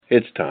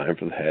It's time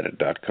for the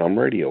Hadit.com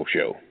radio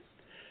show.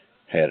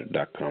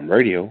 Hadit.com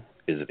radio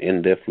is an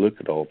in-depth look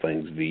at all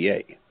things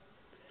VA.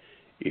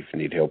 If you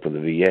need help with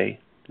the VA,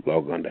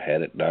 log on to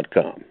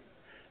Hadit.com.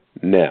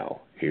 Now,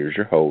 here's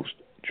your host,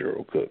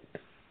 Gerald Cook.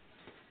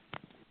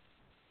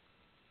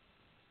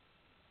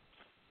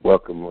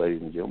 Welcome,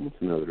 ladies and gentlemen,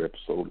 to another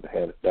episode of the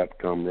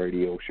Hadit.com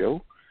radio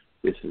show.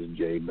 This is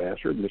Jay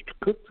Bassard. Mr.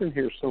 Cook's in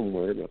here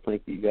somewhere, but I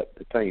think he got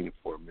detained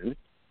for a minute.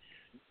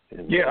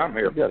 And, yeah, I'm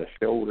here. We got a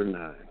shoulder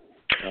 9.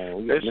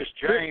 This is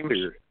James.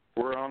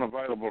 We're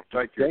unavailable to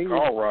take your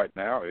call right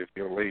now. If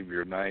you'll leave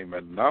your name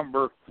and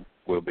number,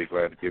 we'll be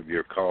glad to give you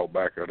a call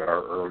back at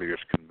our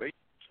earliest convenience.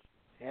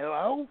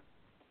 Hello?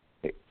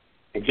 Hey,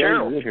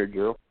 James is in here,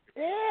 Gerald.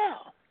 Yeah,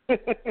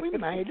 we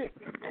made it.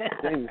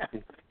 James,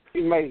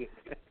 you made it.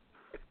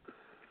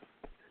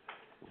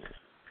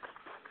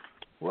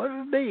 What's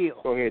the deal?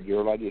 Go ahead,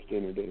 Gerald. I just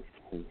introduced.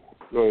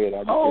 Go ahead.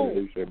 I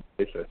just introduced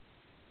everybody.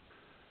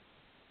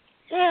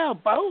 Yeah,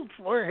 folks,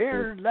 we're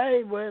here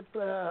today with,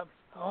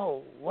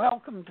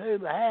 welcome to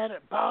the Hadit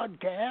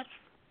podcast.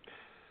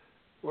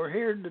 We're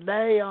here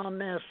today on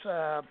this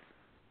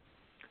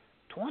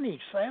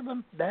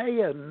 27th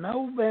day of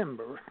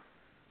November.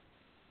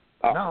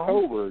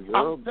 October,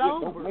 Gerald.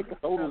 October. Don't make us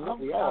older than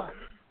we are.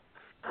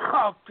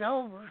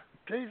 October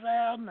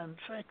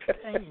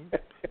 2016.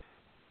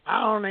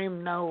 I don't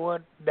even know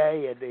what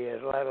day it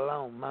is, let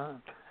alone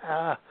month.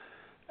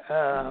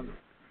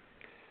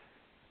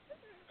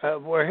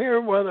 We're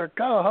here with our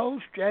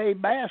co-host, Jay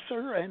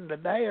Bassard, and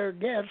today our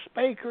guest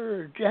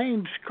speaker is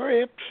James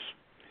Cripps.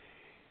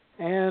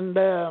 And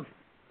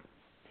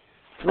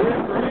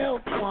whoever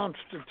else wants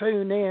to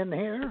tune in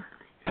here,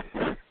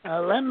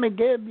 let me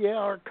give you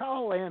our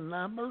call-in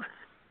number.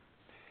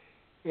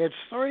 It's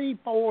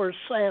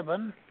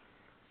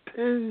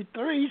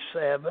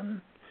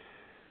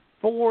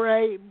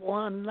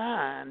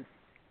 347-237-4819.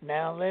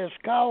 Now, this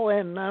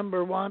call-in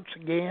number, once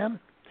again,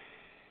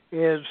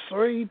 is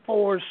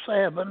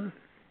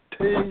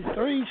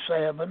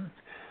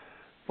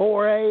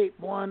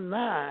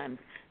 347-237-4819.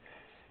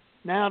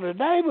 Now,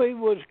 today we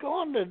was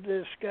going to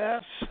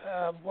discuss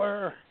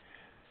where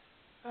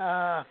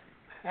out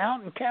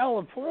in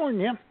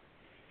California,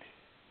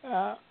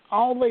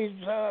 all these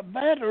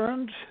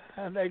veterans,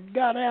 they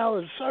got out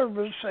of the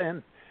service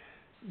and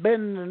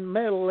been in the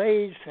Middle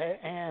East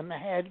and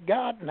had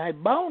gotten a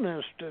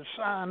bonus to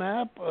sign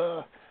up.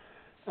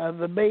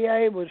 The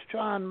BA was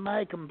trying to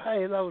make them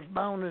pay those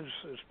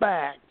bonuses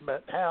back,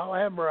 but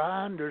however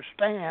I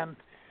understand,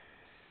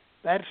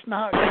 that's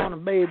not going to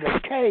be the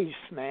case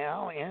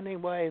now.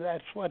 Anyway,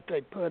 that's what they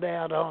put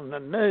out on the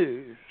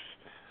news.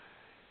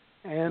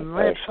 And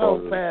let's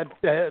hope that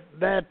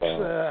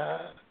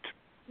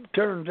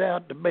turns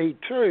out to be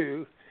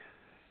true,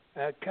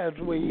 because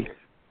we,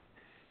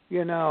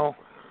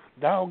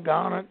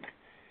 doggone it,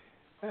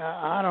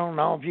 I don't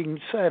know if you can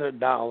set a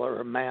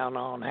dollar amount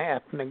on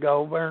having to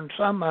go over, and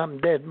some of them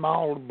did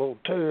multiple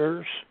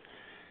tours,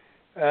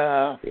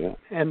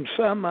 and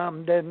some of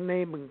them didn't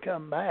even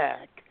come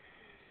back.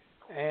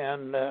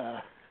 And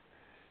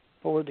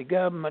for the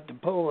government to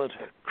pull a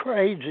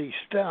crazy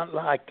stunt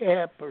like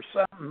that for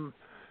something,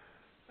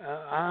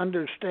 I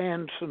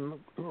understand some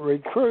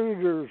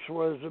recruiters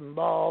was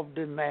involved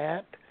in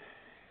that,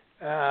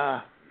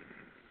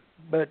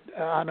 but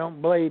I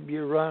don't believe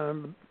you're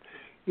running.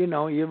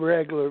 Your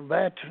regular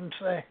veterans,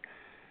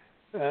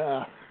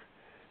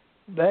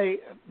 they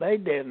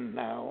didn't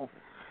know.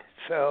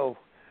 So,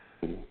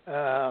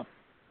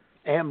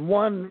 and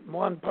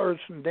one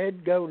person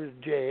did go to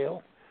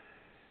jail.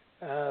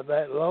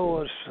 That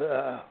Lois,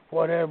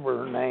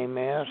 whatever her name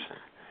is.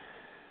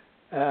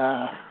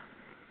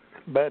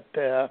 But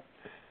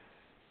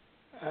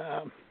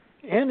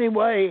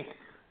anyway,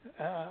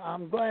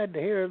 I'm glad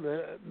to hear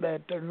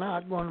that they're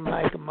not going to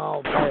make them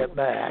all pay it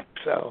back.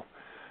 So.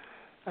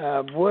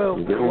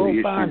 We'll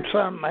find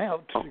something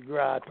else to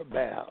gripe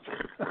about.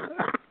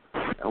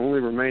 The only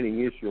remaining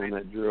issue on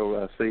that drill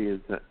I see is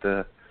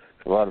that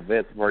a lot of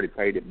vets have already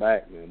paid it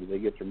back now. Do they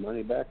get their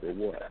money back or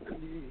what?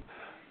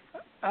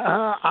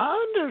 I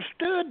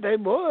understood they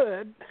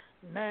would.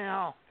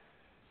 Now,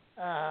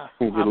 I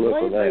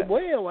believe they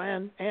will,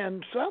 and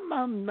some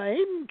of them, they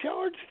even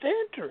charged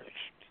interest.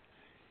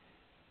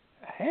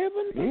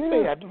 Heaven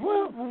forbid.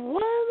 Well,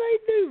 why do they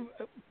do,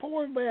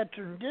 poor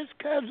veterans, just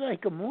because they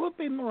can whoop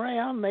him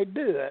around, they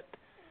do it.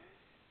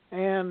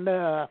 And,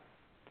 money,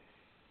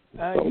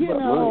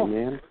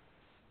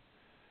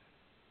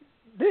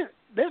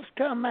 this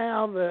come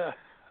out of the,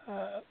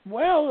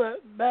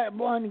 that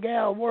one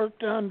gal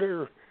worked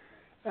under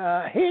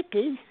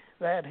Hickey,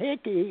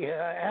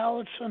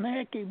 Allison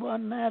Hickey,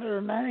 wasn't that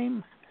her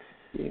name?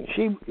 Yeah.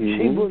 She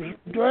was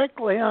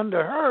directly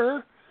under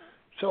her.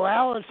 So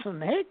Allison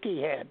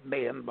Hickey had to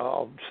be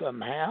involved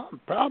somehow.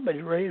 Probably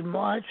the reason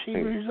why she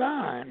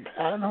resigned.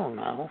 I don't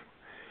know.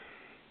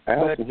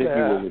 Allison Hickey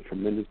was a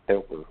tremendous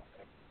helper.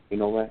 You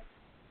know that?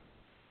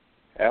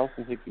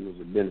 Allison Hickey was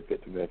a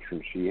benefit to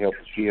veterans. She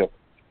helped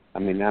I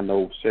mean, I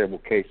know several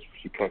cases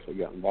she personally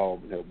got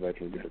involved and helped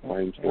veterans get their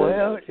claims through.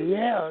 Well,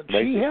 yeah,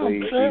 she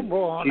helped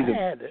several on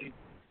it.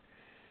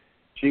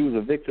 She was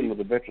a victim of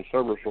the veteran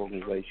service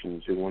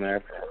organizations who went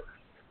after her,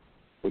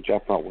 which I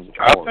thought was a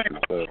farce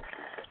myself.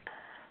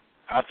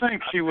 I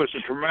think she was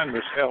a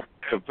tremendous help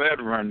to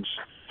veterans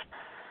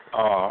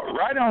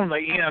right on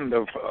the end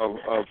of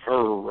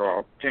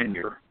her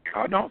tenure.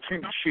 I don't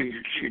think she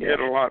did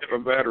a lot for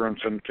veterans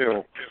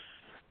until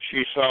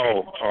she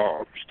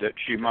saw that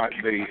she might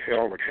be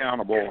held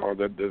accountable, or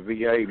that the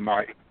VA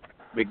might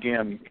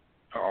begin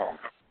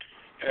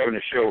having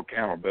to show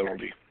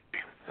accountability.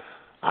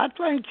 I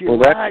think you're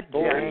right,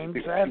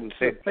 James. That's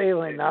the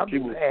feeling I've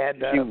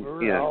had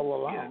all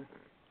along.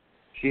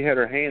 She had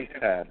her hands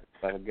tied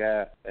by a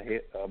guy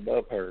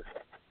above her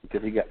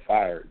until he got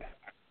fired.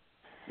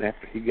 And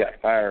after he got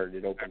fired,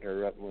 it opened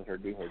her up and let her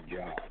do her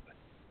job.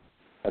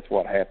 That's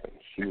what happened.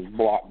 She was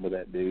blocked by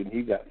that dude, and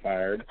he got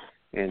fired.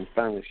 And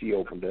finally, she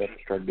opened up and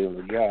started doing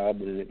her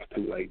job, and it was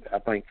too late. I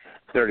think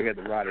they already had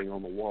the writing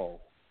on the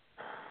wall.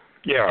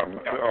 Yeah,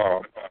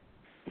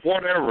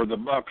 whatever, the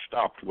buck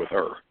stopped with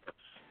her.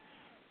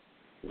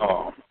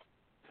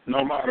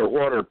 No matter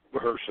what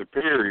her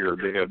superior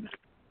did,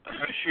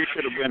 she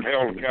should have been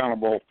held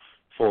accountable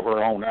for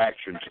her own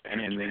actions, and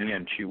in the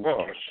end, she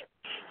was.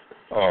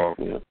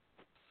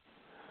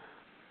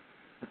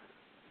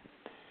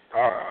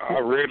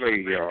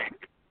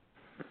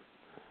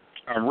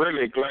 I'm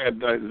really glad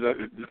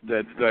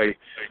that they,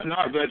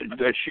 not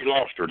that she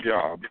lost her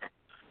job,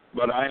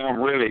 but I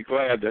am really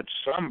glad that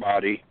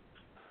somebody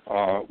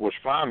was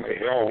finally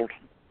held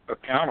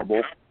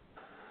accountable,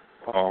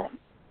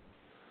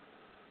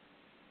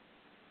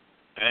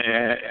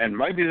 and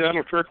maybe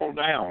that'll trickle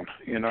down.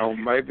 You know,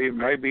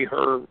 maybe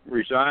her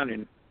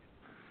resigning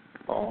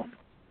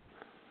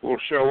will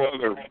show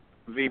other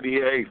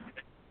VBA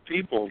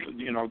people,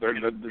 you know,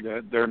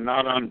 they're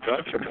not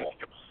untouchable.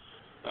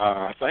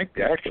 I think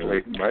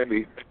actually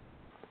maybe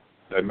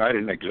they made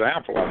an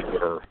example of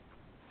her.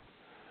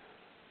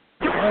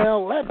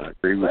 Well,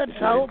 let's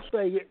hope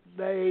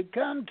they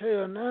come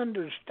to an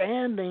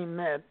understanding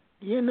that,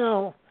 you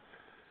know,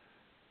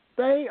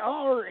 they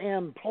are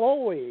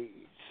employees,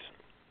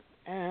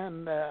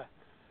 and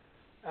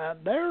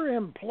they're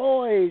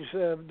employees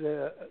of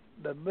the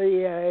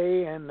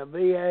VA, and the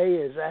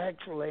VA is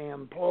actually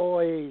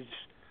employees.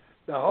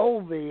 The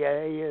whole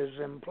VA is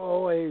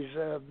employees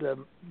of the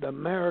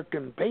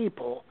American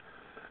people,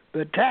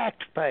 the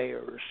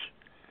taxpayers.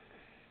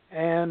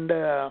 And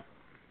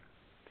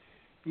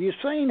you've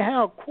seen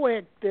how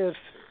quick this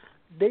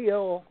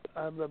deal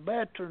of the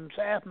veterans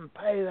having to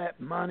pay that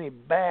money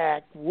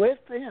back with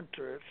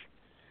interest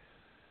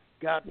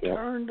got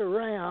turned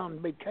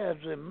around because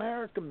the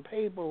American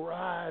people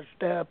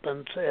rised up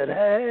and said,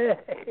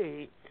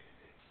 hey,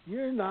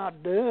 you're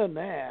not doing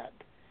that.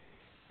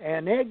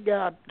 And it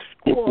got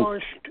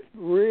squashed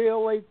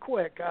really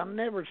quick. I've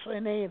never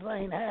seen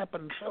anything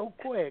happen so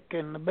quick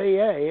in the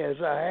VA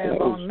as I have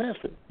on this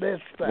thing.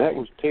 That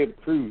was Ted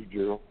Cruz,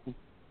 Gerald.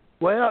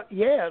 Well,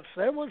 yes,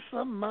 there was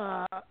some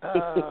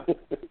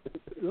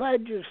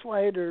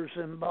legislators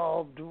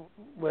involved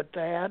with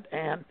that,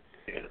 and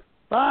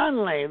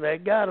finally they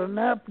got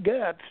enough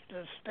guts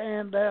to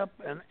stand up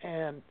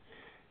and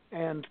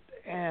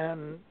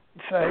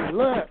say,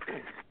 look,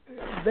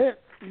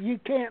 you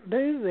can't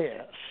do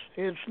this.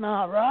 It's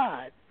not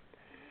right.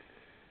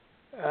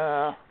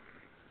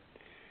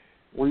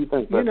 What do you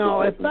think? You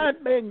know, if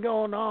that'd been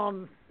going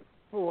on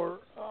for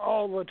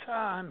all the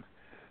time,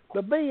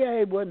 the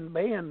VA wouldn't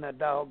be in the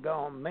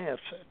doggone mess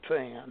it's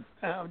in.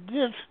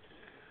 Just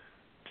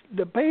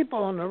the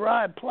people in the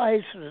right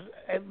places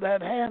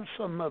that have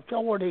some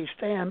authority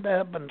stand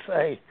up and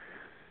say,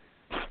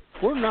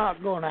 we're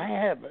not going to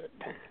have it.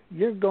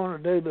 You're going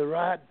to do the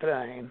right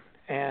thing,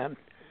 and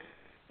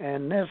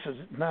this is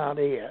not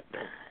it.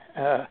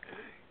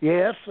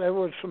 Yes, there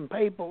was some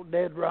people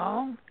did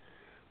wrong.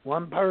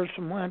 One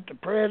person went to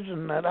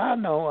prison that I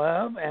know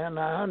of, and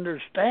I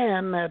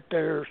understand that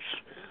there's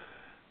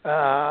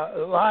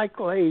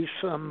likely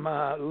some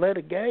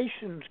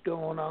litigations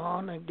going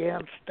on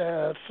against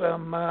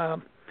some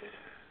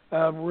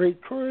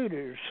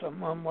recruiters,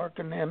 someone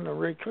working in the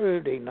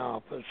recruiting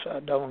office. I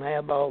don't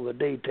have all the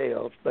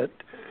details, but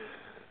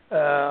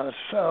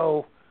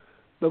so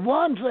the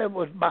ones that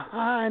was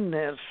behind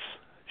this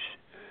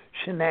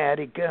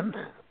shenanigan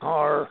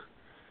are,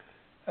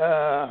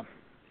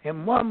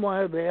 in one way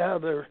or the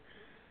other,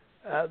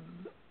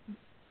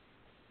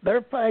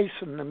 they're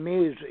facing the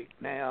music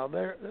now.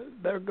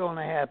 They're going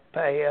to have to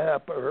pay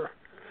up,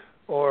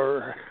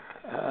 or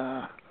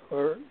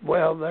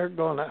they're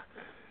going to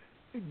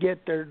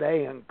get their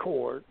day in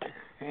court,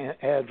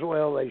 as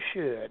well they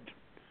should.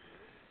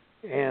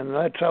 And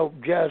let's hope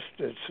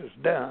justice is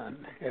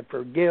done. If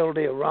they're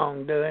guilty of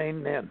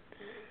wrongdoing, then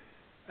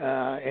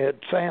it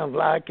sounds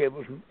like it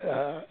was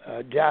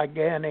a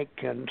gigantic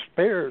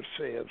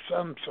conspiracy of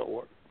some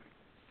sort.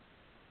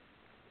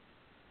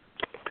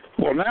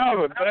 Well,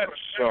 now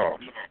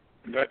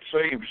that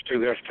seems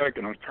to have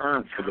taken a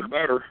turn for the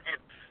better,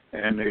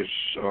 and is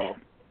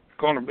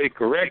going to be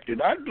corrected.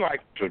 I'd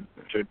like to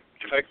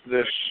take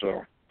this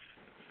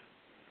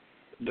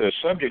the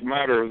subject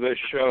matter of this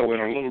show in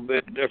a little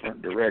bit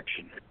different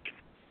direction.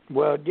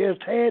 Well,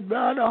 just head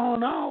right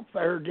on off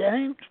there,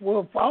 James.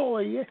 We'll follow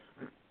you.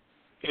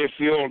 If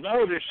you'll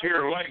notice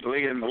here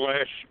lately in the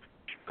last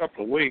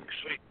couple of weeks,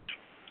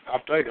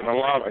 I've taken a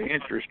lot of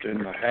interest in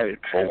the Had It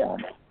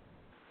forum.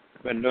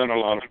 Been doing a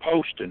lot of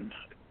posting.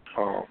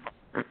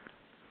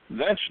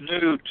 That's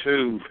due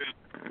to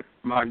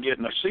my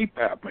getting a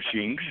CPAP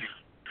machine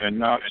and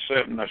not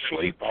sitting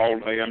asleep all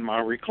day in my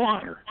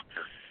recliner.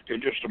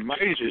 It just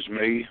amazes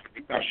me.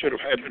 I should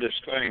have had this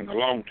thing a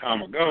long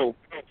time ago,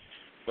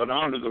 but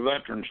under the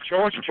Veterans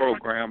Choice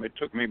Program, it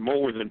took me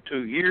more than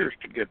 2 years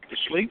to get the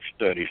sleep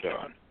study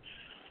done.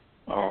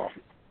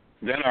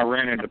 Then I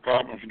ran into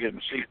problems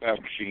getting the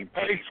CPAP machine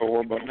paid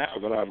for, but now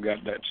that I've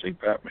got that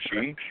CPAP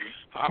machine,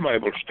 I'm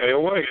able to stay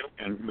awake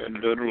and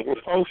been doing a little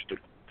posting.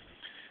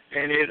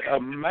 And it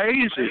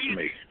amazes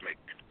me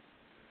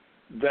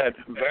that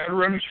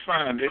veterans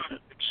find it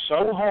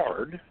so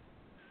hard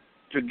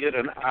to get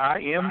an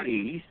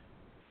IME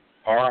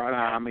or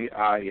an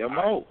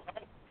IMO.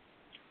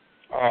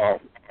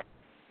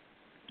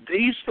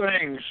 These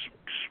things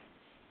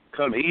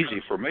come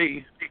easy for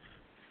me,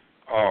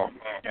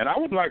 and I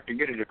would like to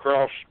get it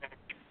across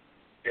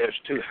as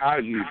to how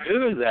you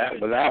do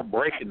that without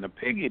breaking the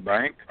piggy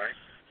bank.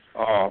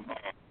 I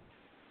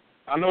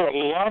know a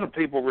lot of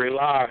people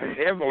rely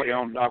heavily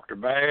on Dr.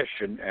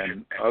 Bash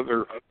and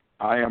other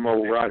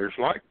IMO writers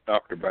like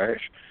Dr.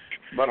 Bash,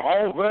 but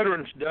all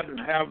veterans doesn't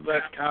have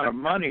that kind of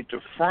money to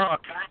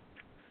front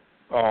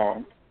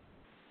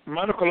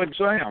medical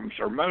exams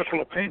or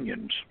medical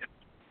opinions.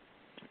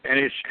 And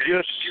it's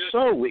just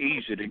so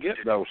easy to get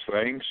those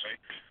things.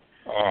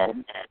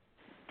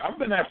 I've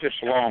been at this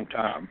a long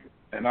time,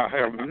 and I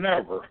have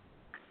never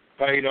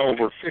paid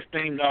over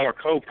 $15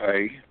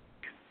 copay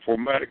for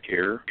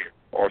Medicare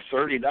or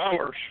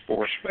 $30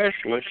 for a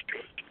specialist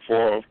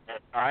for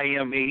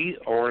IME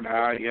or an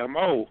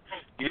IMO.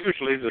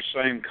 Usually the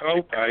same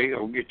copay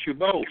will get you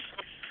both.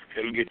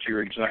 It'll get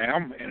your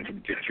exam and it'll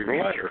get your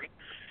letter.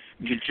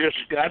 You just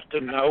got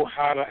to know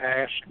how to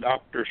ask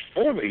doctors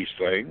for these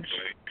things.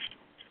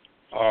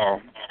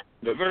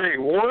 The very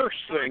worst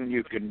thing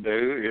you can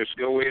do is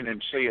go in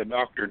and see a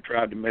doctor and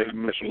try to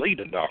mislead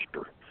a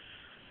doctor.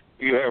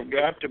 You have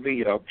got to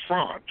be up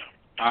front.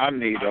 I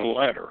need a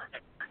letter.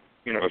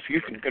 You know, if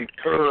you can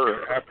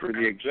concur after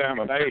the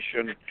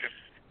examination,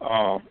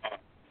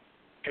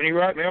 can you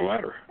write me a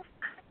letter?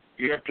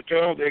 You have to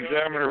tell the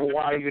examiner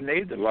why you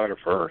need the letter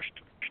first.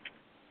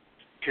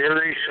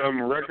 Carry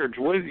some records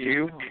with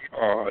you,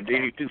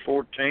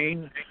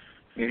 DD-214,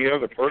 any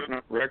other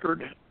pertinent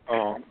record.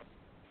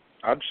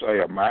 I'd say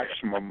a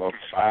maximum of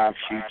 5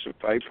 sheets of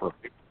paper.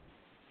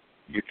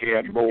 You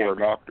can't bore a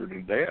doctor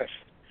to death.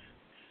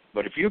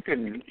 But if you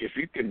can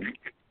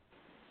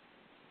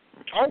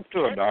talk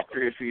to a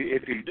doctor, if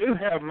you do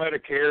have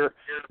Medicare,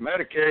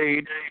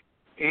 Medicaid,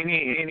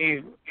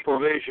 any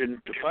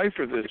provision to pay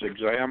for this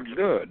exam,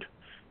 good.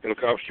 It'll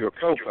cost you a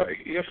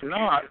copay. If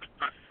not,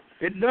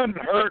 it doesn't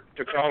hurt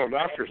to call a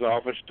doctor's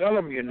office, tell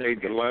them you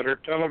need the letter,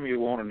 tell them you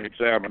want an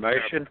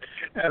examination,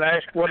 and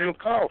ask what it'll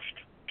cost.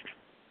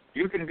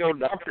 You can go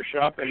doctor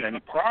shopping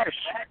and price,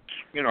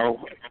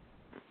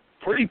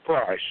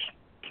 pre-price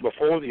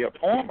before the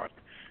appointment.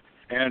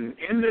 And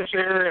in this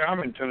area,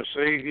 I'm in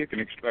Tennessee, you can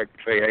expect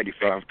to pay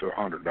 $85 to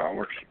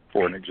 $100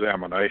 for an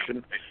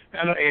examination,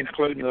 and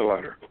including the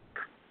letter.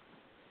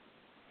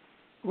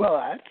 Well,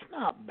 that's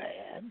not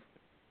bad.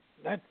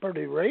 That's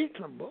pretty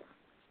reasonable.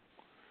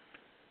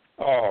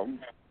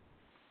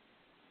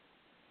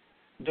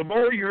 The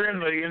more you're in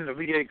the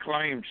VA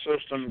claim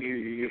system,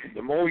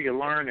 the more you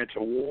learn it's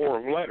a war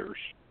of letters.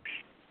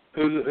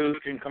 Who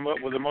can come up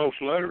with the most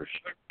letters?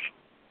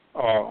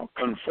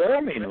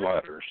 Conforming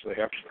letters. They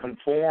have to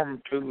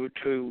conform to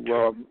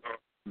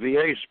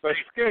VA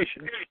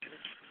specifications.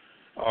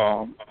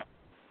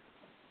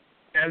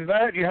 And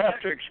that you have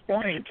to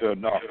explain to a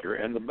doctor.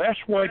 And the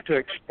best way to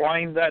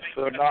explain that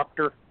to a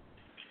doctor,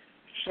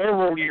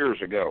 several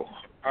years ago,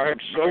 I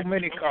had so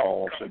many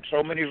calls and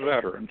so many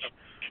veterans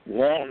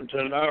wanting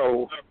to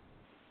know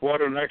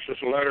what a nexus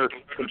letter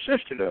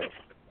consisted of,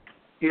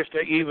 if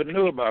they even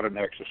knew about a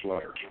nexus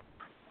letter.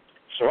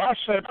 So I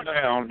sat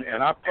down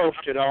and I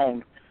posted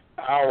on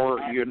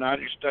our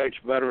United States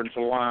Veterans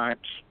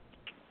Alliance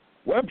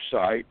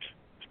website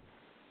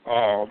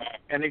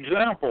an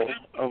example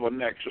of a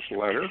nexus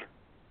letter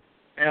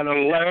and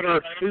a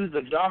letter to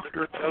the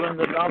doctor telling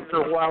the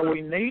doctor why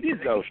we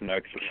needed those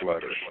nexus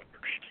letters.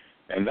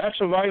 And that's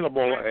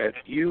available at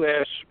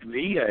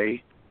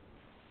usva.org,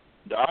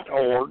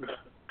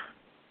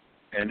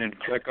 and then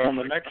click on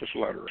the nexus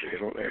letter.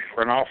 It'll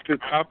print off 2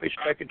 copies,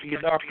 take it to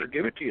your doctor,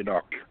 give it to your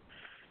doctor.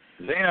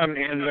 Then,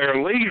 in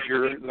their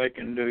leisure, they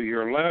can do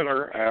your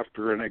letter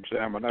after an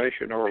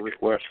examination or a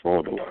request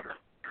for the letter.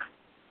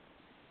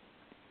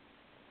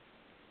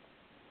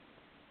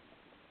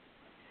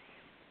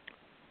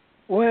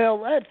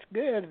 Well, that's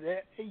good.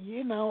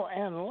 And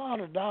a lot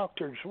of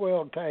doctors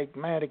will take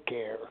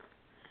Medicare.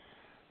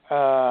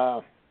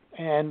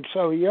 and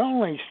so you're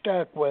only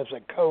stuck with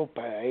a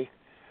copay,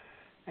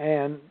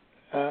 and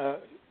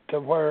to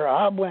where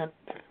I went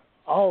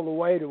all the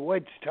way to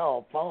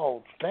Wichita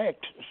Falls,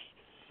 Texas,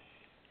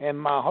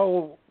 and the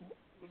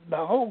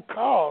whole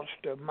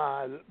cost of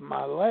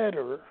my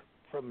letter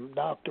from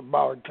Dr.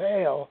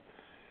 Bartell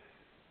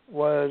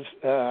was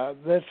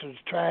this is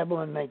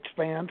traveling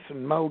expense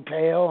and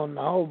motel and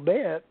the whole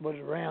bit was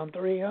around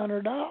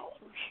 $300.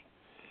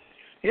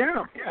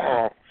 Yeah.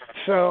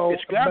 So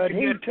it's got to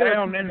get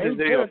down into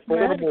the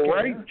affordable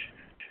range.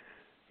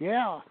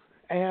 Yeah,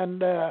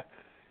 and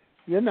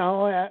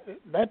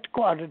that's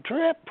quite a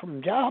trip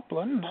from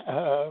Joplin.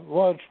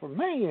 Was for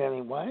me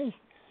anyway,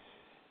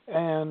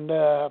 and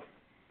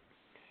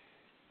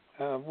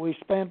we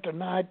spent the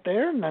night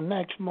there, and the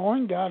next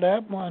morning got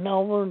up and went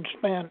over and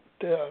spent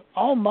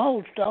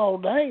almost all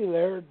day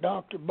there at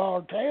Dr.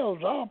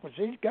 Bartell's office.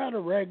 He's got a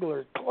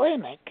regular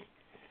clinic,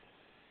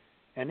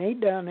 and he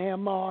done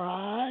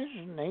MRIs,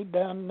 and he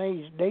done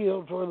these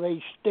deals where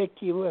they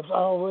stick you with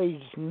all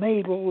these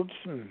needles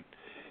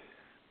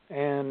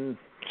and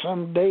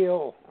some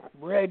deal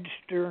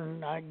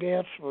registering, I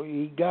guess, where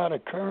you got a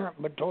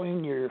current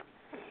between your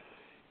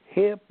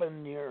hip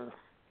and your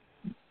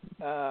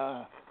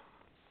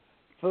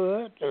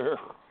foot, or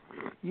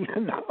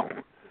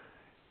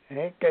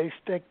heck, they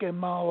stick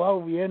them all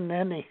over you, and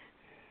then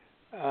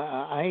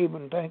I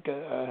even think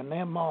an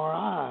MRI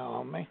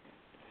on me,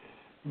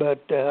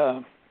 but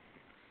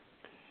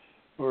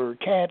or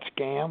CAT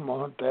scan,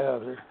 one or the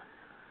other.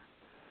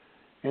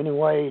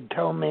 Anyway, he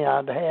told me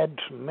I'd had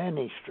some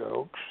mini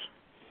strokes.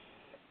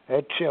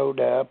 That showed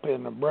up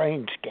in a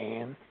brain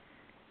scan,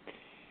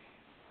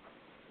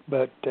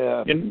 but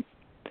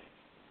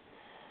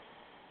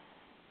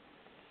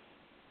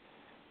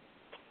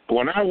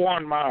when I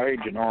won my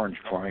Agent Orange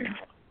claim,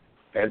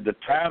 at the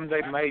time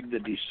they made the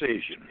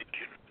decision,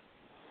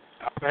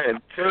 I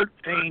had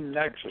 13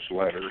 Nexus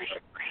letters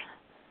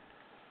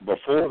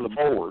before the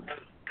board,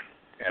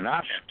 and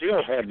I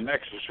still had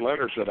Nexus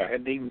letters that I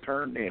hadn't even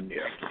turned in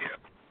yet.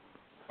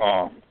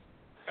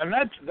 And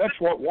that's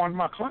what won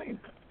my claim.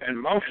 And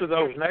most of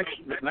those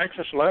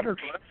Nexus letters,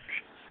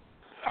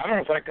 I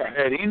don't think I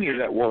had any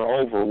that were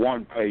over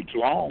 1 page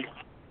long.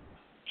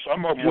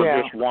 Some of them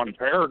were just one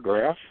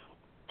paragraph,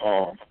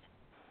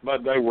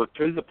 but they were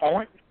to the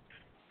point.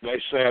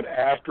 They said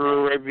after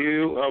a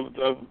review of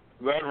the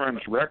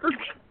veterans' records,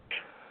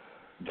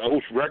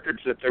 those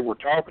records that they were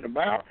talking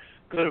about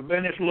could have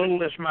been as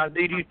little as my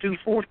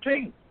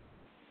DD-214.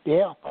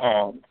 Yeah.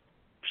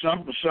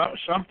 Something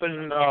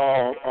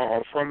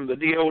from the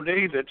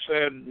DOD that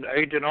said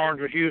Agent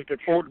Orange was used at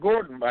Fort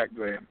Gordon back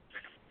then.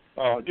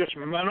 Just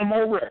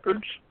minimal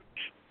records.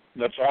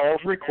 That's all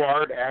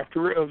required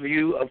after a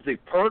review of the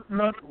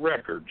pertinent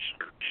records.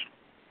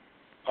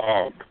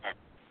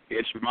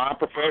 It's my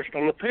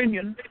professional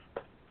opinion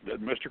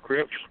that Mr.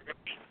 Cripps'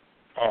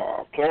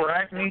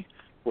 chloracne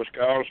was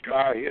caused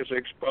by his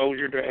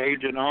exposure to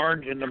Agent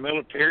Orange in the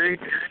military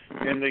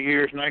in the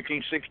years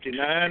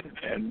 1969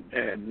 and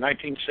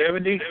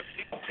 1970,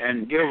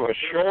 and give a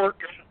short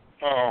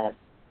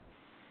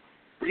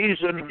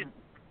reason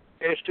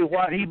as to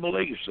why he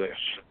believes this.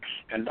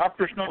 And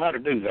doctors know how to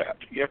do that.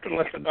 You have to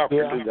let the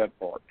doctor do that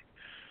part.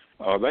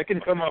 They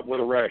can come up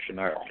with a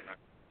rationale.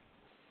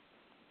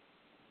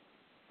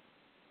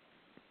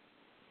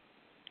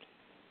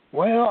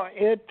 Well,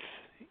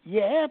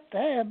 you have to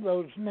have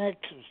those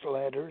Nexus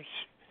letters,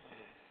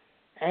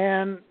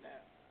 and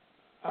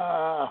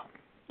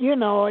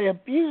if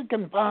you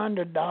can find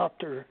a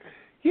doctor,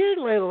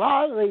 usually a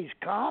lot of these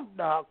comp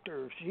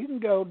doctors, you can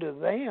go to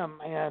them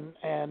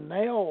and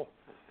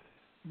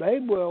they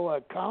will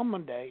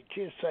accommodate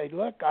you. Say,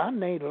 look, I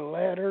need a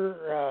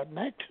letter,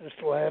 Nexus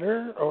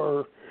letter,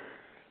 or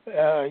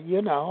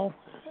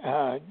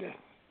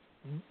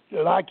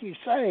like you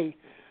say.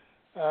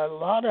 A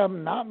lot of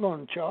them not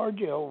going to charge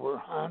you over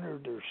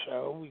 $100 or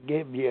so. We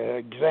give you an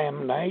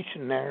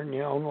examination there in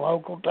your own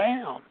local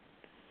town.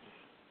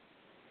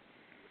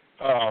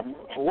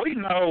 We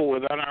know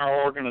within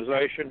our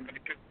organization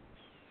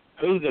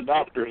who the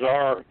doctors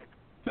are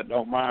that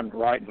don't mind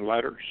writing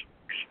letters,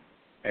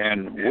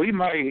 and we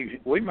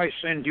may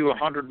send you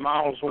 100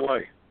 miles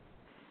away,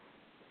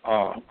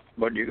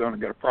 but you're going to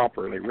get a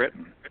properly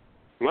written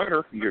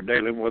letter. You're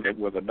dealing with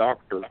a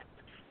doctor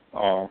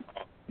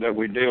that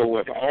we deal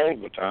with all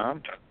the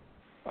time,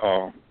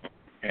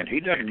 and he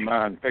doesn't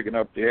mind picking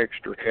up the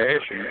extra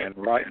cash and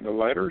writing the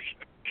letters.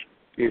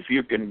 If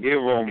you can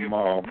give them,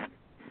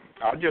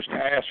 I just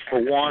asked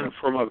for one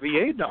from a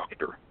VA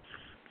doctor.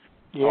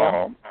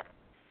 Yeah.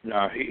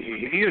 Now, he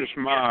is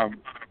my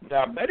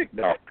diabetic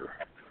doctor.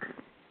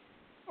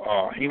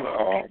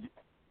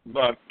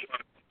 But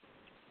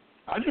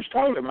I just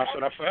told him, I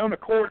said, I found a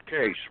court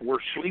case where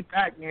sleep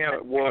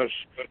apnea was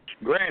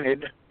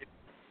granted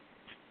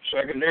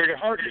secondary to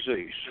heart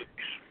disease.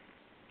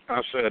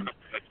 I said,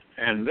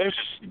 and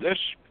this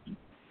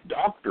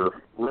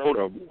doctor wrote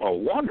a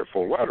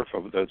wonderful letter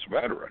for this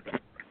veteran.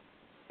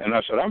 And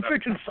I said, I'm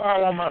fixing to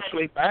file on my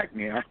sleep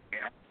apnea,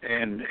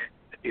 and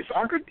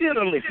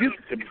if you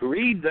could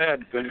read that,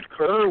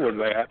 concur with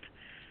that,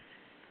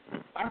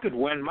 I could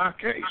win my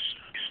case.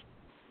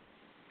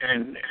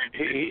 And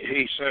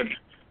he said,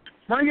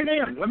 bring it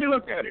in. Let me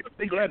look at it.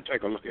 Be glad to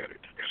take a look at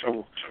it.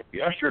 So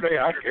yesterday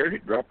I carried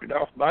it, dropped it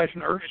off by his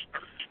nurse.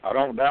 I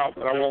don't doubt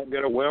that I won't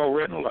get a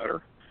well-written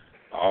letter.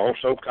 I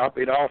also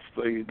copied off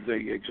the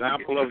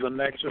example of the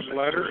Nexus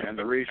letter and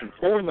the reason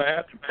for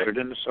that, put it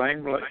in the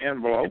same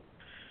envelope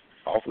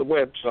off the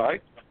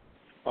website,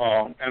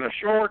 and a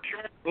short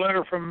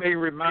letter from me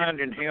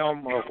reminding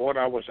him of what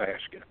I was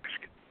asking.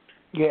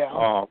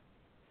 Yeah.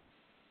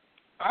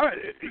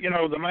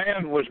 The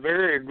man was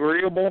very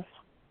agreeable,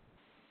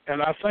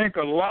 and I think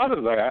a lot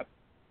of that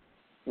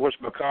was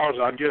because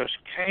I just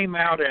came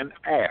out and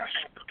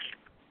asked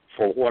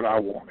for what I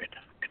wanted.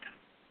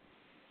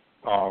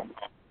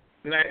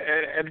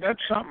 And that's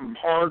something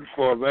hard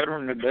for a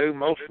veteran to do.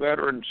 Most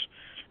veterans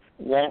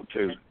want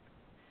to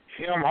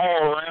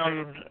haul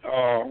around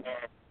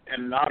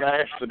and not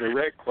ask the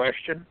direct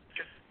question.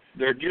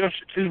 They're just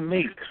too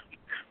meek,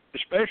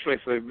 especially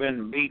if they've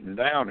been beaten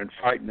down and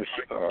fighting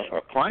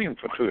a claim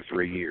for 2 or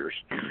 3 years.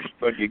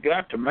 But you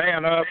got to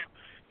man up.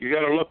 You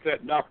got to look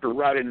that doctor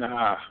right in the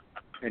eye,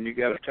 and you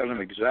got to tell him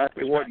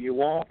exactly what you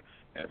want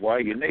and why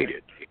you need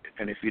it.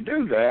 And if you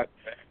do that,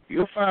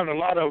 you'll find a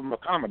lot of them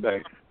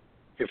accommodating.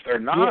 If they're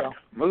not,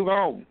 move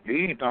on.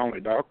 He ain't the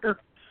only doctor.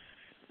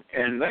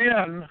 And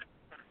then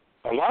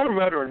a lot of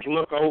veterans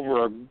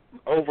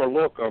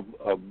overlook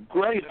a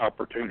great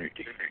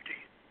opportunity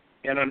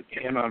in an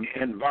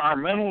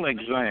environmental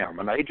exam,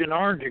 an Agent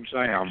Orange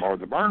exam, or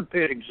the burn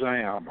pit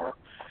exam,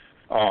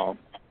 or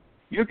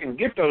you can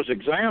get those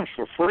exams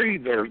for free.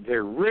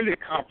 They're really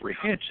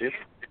comprehensive.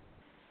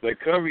 They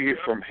cover you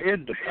from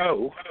head to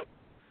toe.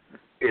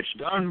 It's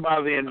done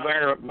by the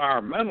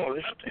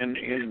environmentalist in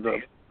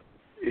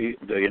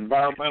the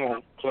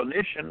environmental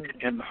clinician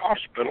in the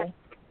hospital.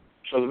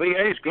 So the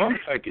VA is going to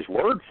take his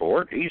word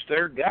for it. He's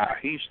their guy.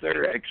 He's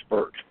their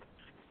expert.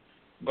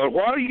 But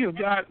while you've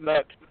got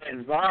that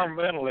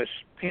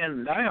environmentalist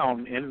pinned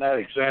down in that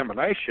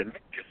examination,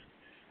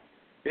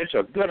 it's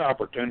a good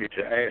opportunity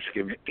to ask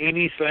him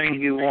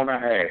anything you want to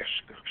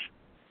ask.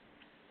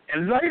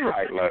 And they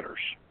write letters.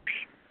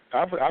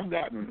 I've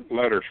gotten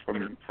letters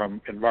from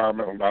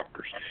environmental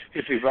doctors.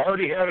 If you've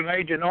already had an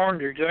Agent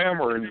Orange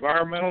exam or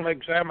environmental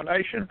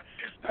examination,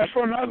 that's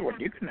for another one.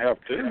 You can have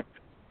 2.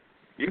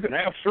 You can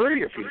have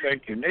 3 if you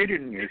think you need it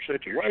and your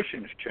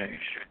situation has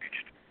changed.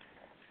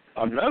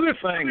 Another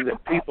thing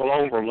that people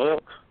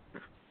overlook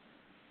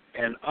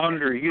and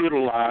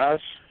underutilize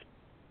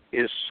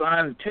is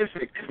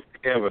scientific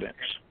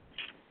evidence.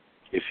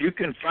 If you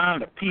can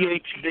find a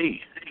PhD,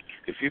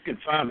 if you can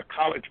find a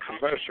college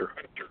professor,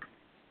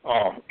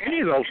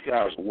 any of those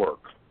guys will work.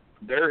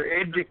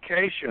 Their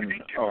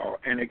education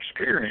and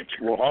experience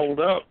will hold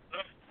up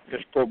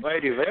as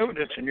probative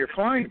evidence in your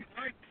claim.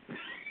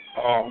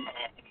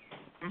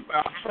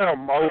 I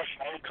found most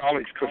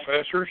college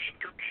professors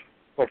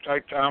will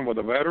take time with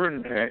a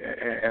veteran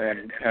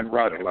and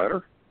write a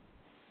letter.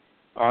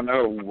 I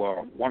know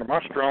one of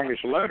my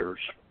strongest letters,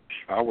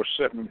 I was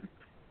sitting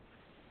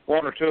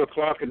 1 or 2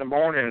 o'clock in the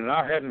morning and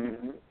I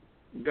hadn't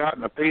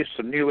gotten a piece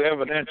of new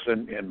evidence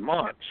in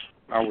months.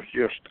 I was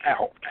just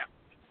out.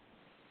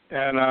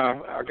 And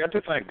I got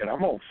to thinking, I'm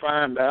going to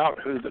find out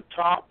who the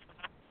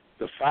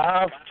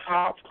 5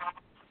 top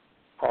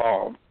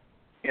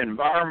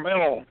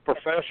environmental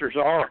professors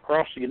are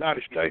across the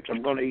United States.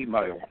 I'm going to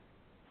email them.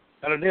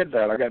 And I did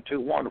that. I got 2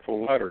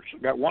 wonderful letters. I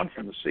got one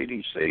from the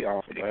CDC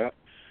off of that,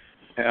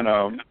 and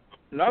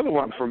another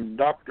one from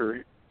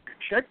Dr.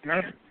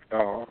 Scheckner,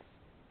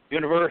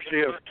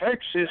 University of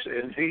Texas,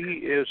 and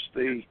he is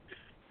the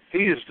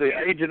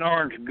Agent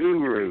Orange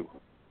guru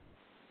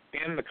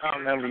in the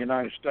continental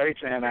United States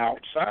and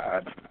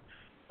outside.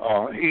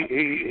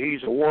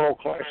 He's a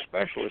world-class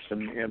specialist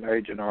in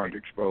Agent Orange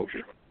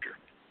exposure.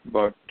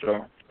 But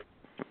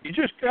you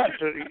just got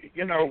to,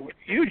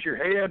 use your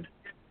head.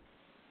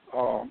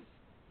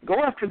 Go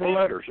after the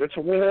letters. It's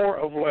a war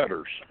of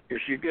letters.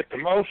 If you get the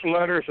most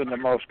letters and the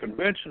most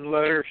convincing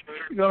letters,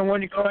 you're going to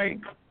win your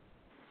claim.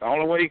 The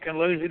only way you can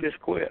lose it is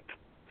quit.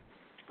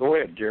 Go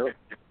ahead, Jerry.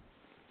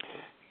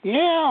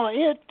 Yeah,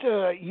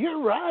 you're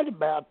right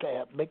about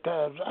that,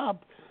 because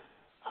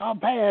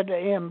I've had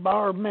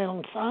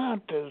environmental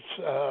scientists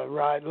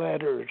write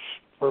letters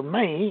for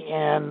me,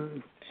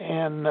 and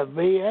the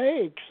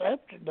VA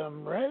accepted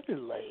them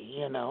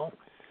readily.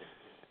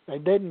 They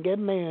didn't give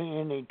me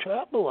any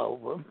trouble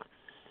over them.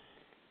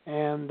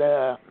 And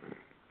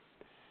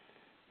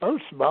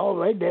first of all,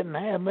 they didn't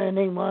have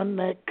anyone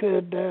that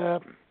could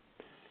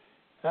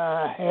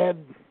had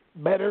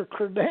better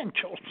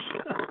credentials.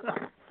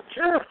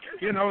 Sure.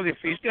 If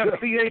he's got a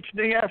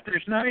PhD after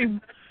his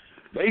name,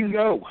 they can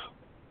go.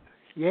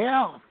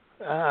 Yeah.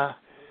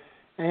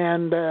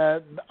 And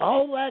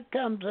all that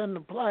comes into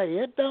play.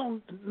 It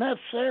don't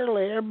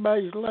necessarily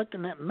everybody's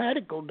looking at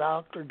medical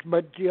doctors,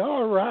 but you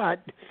are right.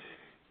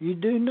 You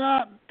do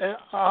not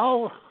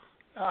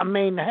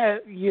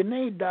you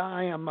need the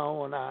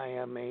IMO and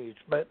IMEs,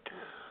 but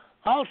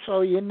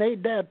also, you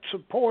need that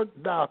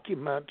support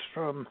documents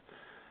from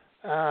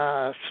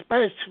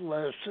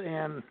specialists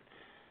in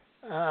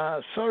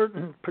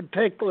certain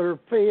particular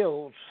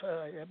fields.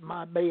 It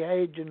might be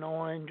Agent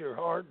Orange or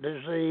heart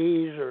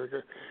disease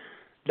or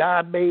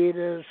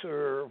diabetes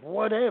or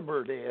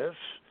whatever it is.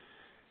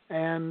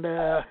 And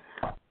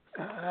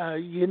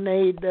you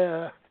need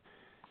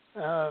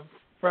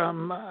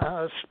from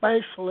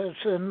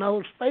specialists in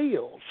those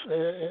fields.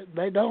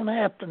 They don't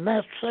have to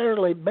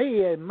necessarily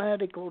be a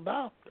medical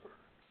doctor.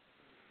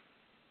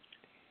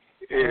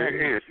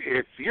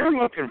 If you're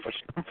looking for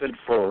something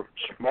for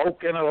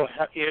smoke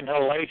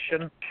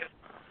inhalation,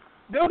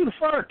 go to the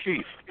fire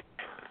chief.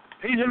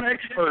 He's an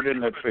expert in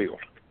that field.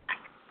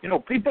 You know,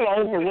 people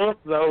overlook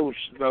those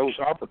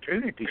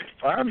opportunities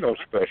to find those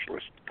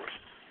specialists.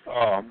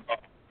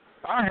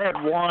 I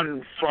had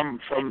one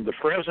from the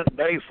present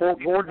day Fort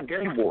Gordon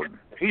game warden.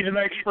 He's an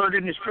expert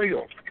in his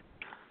field.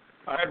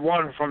 I had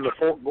one from the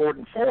Fort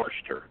Gordon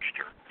forester.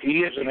 He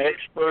is an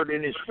expert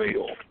in his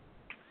field.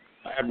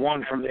 I had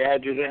one from the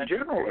adjutant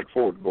general at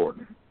Fort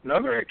Gordon,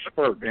 another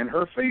expert in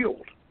her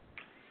field.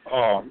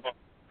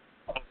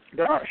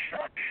 Gosh,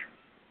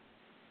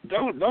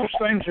 those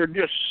things are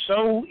just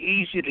so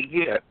easy to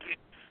get,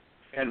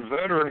 and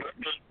veterans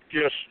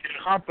just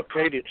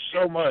complicate it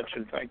so much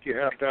and think you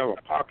have to have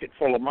a pocket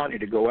full of money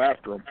to go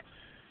after them.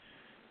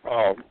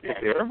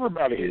 If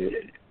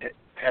everybody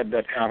had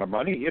that kind of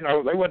money, you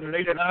know, they wouldn't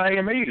need an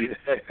IME.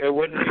 They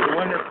wouldn't need to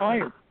win their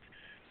claim.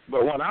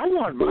 But when I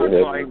won my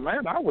claim,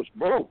 man, I was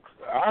broke.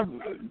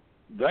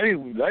 They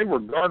were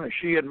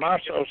garnishing my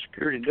Social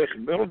Security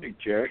disability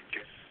check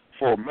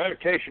for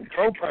medication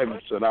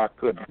co-payments that I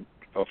couldn't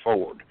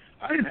afford.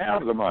 I didn't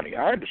have the money.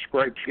 I had to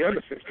scrape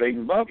together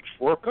 $15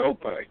 for a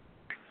copay.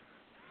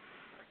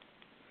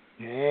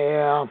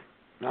 Yeah,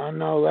 I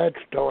know that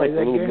story.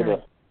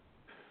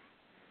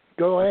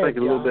 Go ahead, I think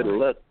a little John. bit of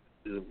luck.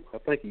 I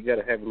think you got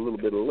to have a little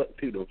bit of luck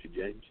too, don't you,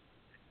 James?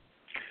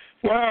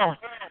 Well,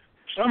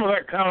 some of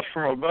that comes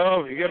from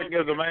above. You got to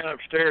give the man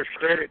upstairs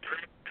credit,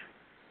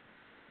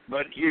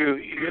 but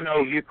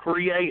you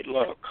create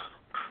luck.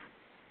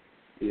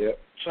 Yeah.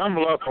 Some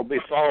luck will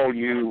befall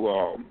you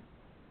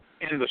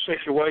in the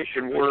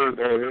situation where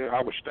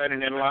I was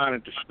standing in line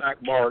at the snack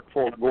bar at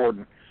Fort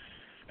Gordon,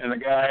 and the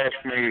guy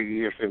asked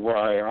me if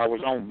I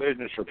was on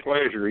business or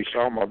pleasure. He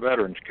saw my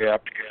veteran's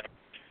cap.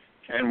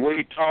 And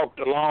we talked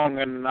along,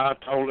 and I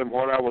told him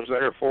what I was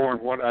there for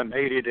and what I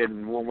needed.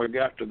 And when we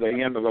got to the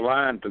end of the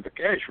line to the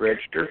cash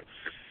register,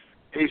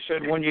 he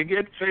said, when you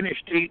get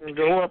finished eating,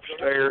 go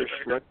upstairs,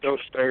 let those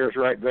stairs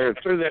right there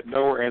through that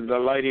door, and the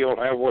lady will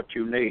have what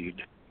you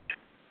need.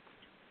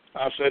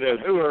 I said,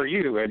 who are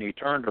you? And he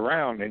turned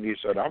around, and he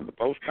said, I'm the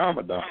post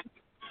commandant.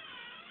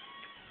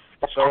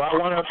 So I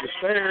went up the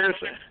stairs,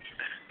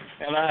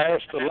 and I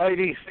asked the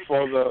lady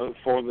for the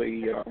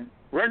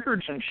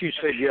records, and she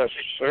said, yes,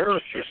 sir.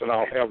 She said,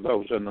 I'll have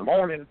those in the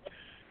morning.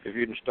 If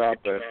you can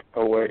stop at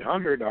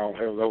 0800, I'll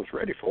have those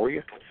ready for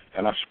you.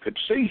 And I could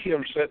see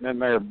him sitting in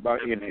there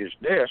in his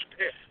desk.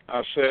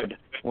 I said,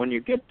 when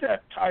you get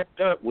that typed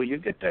up, will you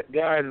get that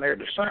guy in there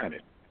to sign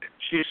it?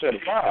 She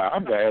said, why?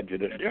 I'm the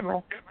adjutant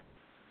general.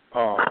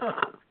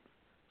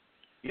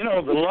 You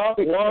know, the luck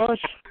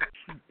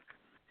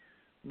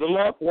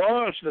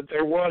was that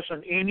there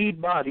wasn't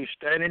anybody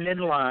standing in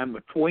line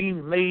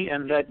between me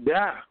and that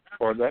guy,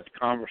 or that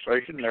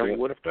conversation never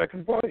would have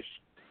taken place.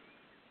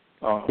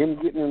 Him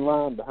getting in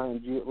line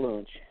behind you at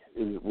lunch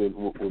was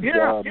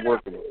God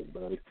working with it,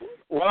 buddy.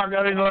 Well, I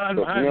got in line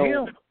behind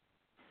him.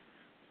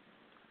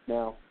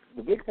 Now,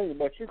 the big thing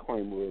about your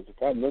claim was, if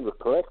I remember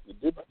correctly,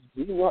 did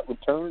you not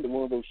return to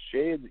one of those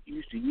sheds that you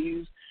used to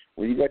use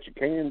where you got your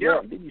cans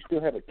out? Did you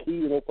still have a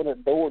key and open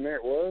that door, and there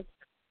it was?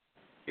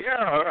 Yeah,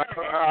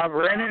 I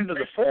ran into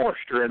the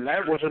forester, and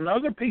that was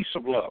another piece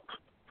of luck.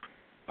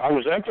 I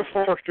was at the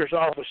forester's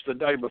office the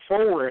day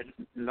before, and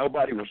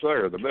nobody was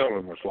there. The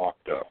building was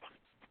locked up.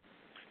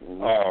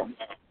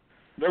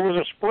 There was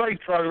a spray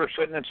trailer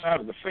sitting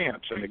inside of the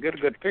fence, and to get a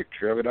good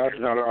picture of it, I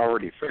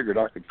already figured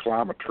I could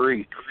climb a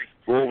tree,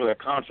 go over that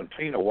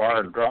concertina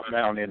wire, and drop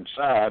down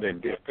inside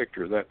and get a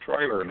picture of that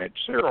trailer and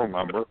its serial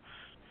number.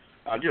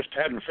 I just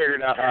hadn't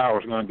figured out how I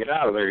was going to get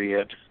out of there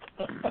yet.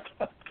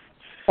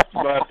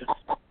 But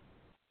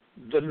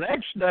the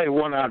next day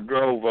when I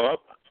drove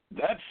up,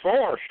 that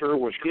forester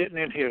was getting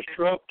in his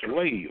truck to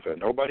leave,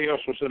 and nobody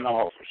else was in the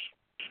office.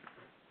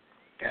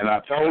 And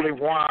I told him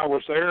why I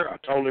was there. I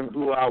told him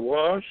who I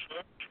was.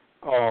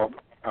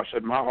 I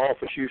said, my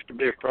office used to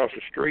be across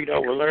the street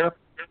over there.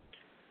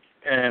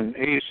 And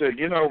he said,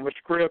 you know,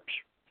 Mr. Cripps,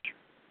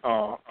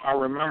 I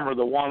remember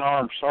the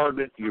one-armed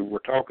sergeant you were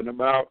talking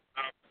about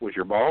was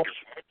your boss.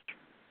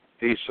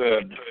 He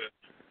said,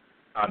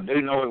 I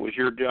do know it was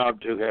your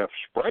job to have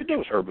sprayed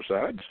those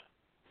herbicides.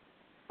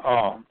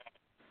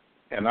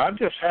 And I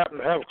just happened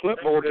to have a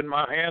clipboard in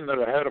my hand that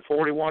I had a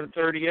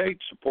 4138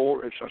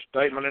 support. It's a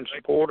statement in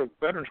support of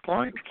veterans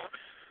claims.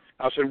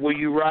 I said, will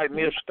you write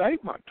me a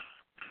statement?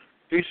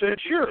 He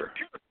said, sure.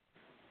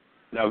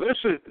 Now,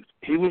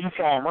 he was a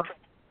farmer.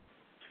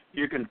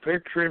 You can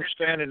picture him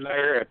standing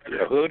there at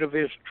the hood of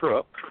his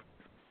truck,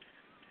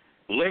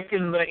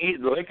 licking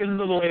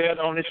the lead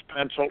on his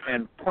pencil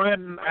and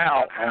printing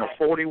out on a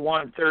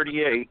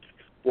 4138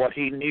 what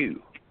he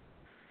knew.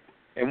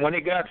 And when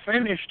he got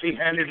finished, he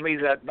handed me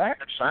that back,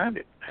 signed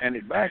it,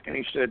 handed it back, and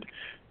he said,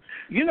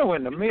 you know,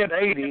 in the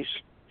mid-'80s,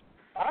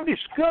 I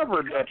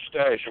discovered that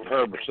stash of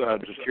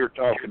herbicides that you're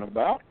talking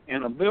about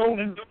in a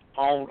building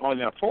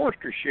on a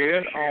forestry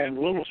shed on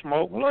Little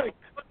Smoke Lake.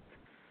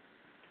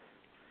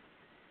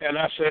 And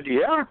I said,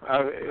 yeah.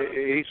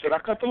 He said, I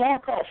cut the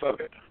lock off of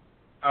it.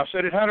 I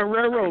said, it had a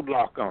railroad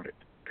lock on it.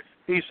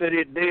 He said,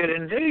 it did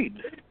indeed.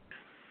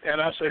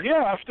 And I said,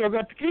 yeah, I've still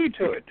got the key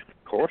to it.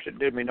 Of course, it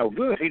did me no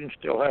good. He didn't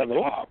still have the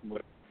lock.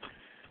 But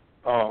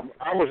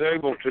I was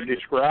able to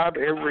describe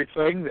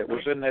everything that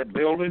was in that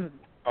building,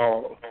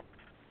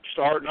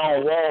 starting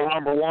on wall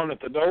number 1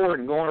 at the door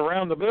and going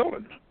around the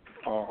building.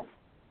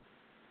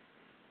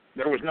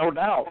 There was no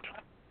doubt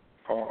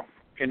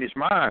in his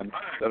mind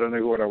that I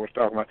knew what I was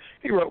talking about.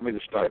 He wrote me the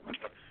statement.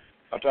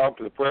 I talked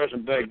to the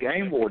present-day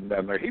game warden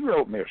down there. He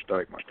wrote me a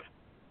statement.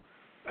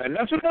 And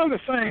that's another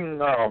thing.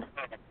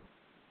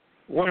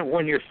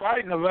 When you're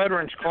fighting a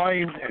veteran's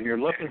claim and you're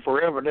looking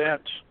for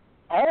evidence,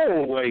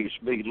 always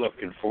be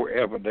looking for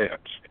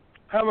evidence.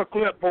 Have a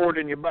clipboard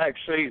in your back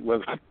seat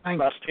with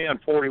about 10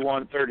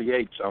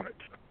 4138s on it.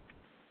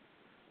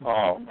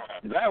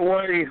 That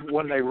way,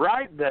 when they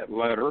write that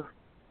letter,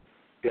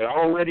 it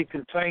already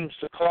contains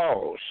the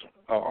clause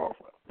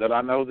that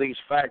I know these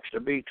facts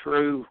to be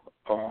true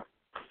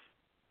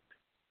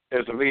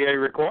as the VA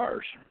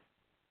requires.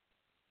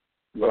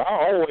 But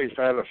I always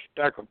had a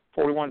stack of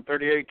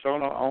 4138s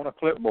on a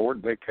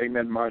clipboard. They came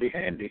in mighty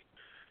handy.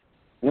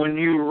 When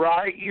you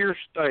write your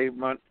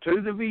statement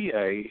to the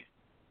VA,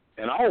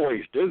 and I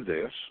always do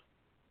this,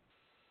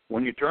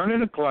 when you turn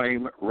in a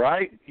claim,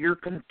 write your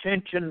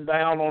contention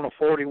down on a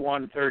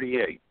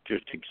 4138,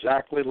 just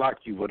exactly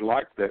like you would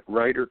like that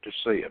writer to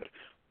see it.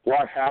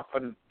 What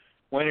happened,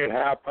 when it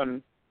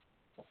happened,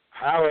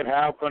 how it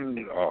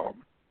happened,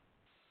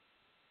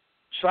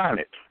 sign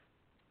it.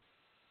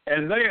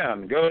 And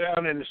then go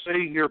down and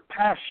see your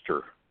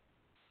pastor.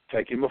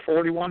 Take him a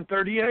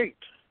 4138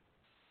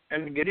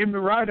 and get him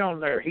to write on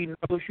there. He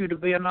knows you to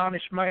be an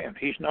honest man.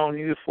 He's known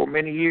you for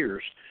many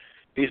years.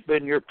 He's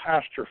been your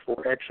pastor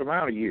for X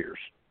amount of years.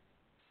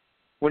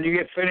 When you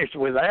get finished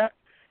with that,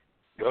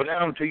 go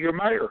down to your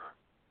mayor.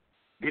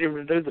 Get him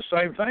to do the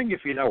same thing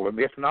if you know him.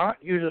 If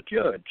not, use a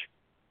judge.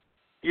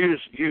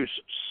 Use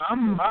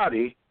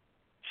somebody,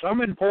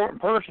 some important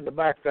person to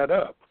back that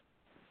up.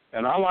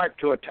 And I like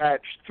to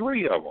attach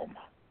 3 of them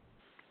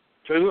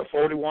to a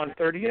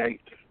 4138.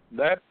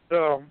 That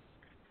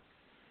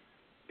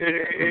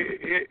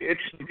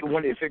it's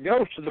if it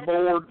goes to the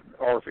board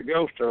or if it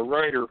goes to a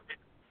rater,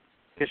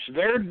 it's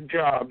their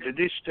job to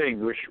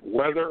distinguish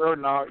whether or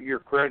not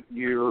your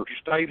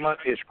statement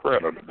is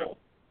creditable.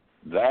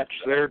 That's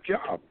their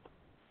job.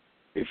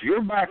 If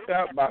you're backed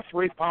up by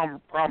 3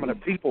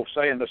 prominent people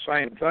saying the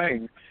same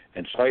thing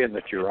and saying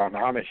that you're an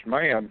honest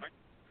man,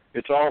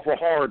 it's awful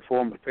hard for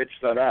them to pitch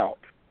that out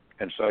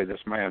and say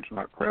this man's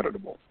not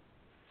creditable.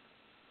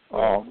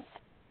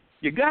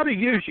 You got to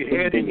use your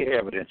head and your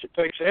evidence. It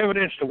takes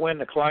evidence to win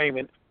the claim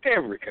in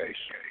every case.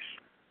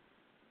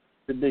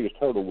 The biggest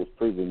hurdle was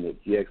proving that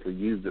you actually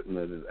used it and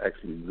that it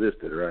actually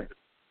existed, right?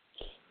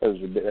 That was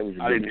your biggest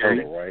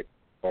hurdle, right?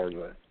 As far as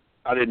that.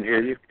 I didn't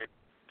hear you.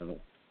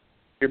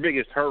 Your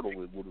biggest hurdle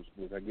was,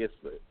 I guess,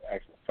 the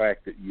actual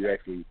fact that you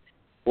actually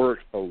were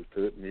exposed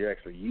to it and you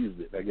actually used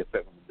it. I guess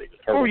that was the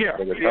biggest hurdle. Oh, yeah.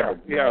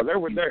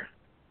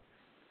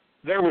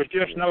 There was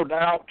just no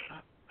doubt.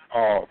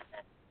 I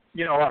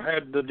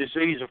had the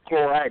disease of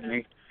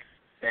chloracne,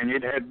 and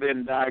it had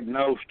been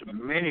diagnosed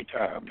many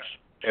times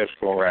as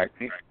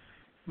chloracne,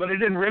 but it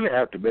didn't really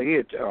have to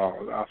be.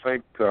 I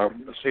think the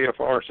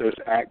CFR says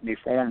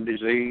acneiform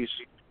disease,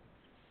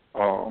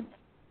 chloracne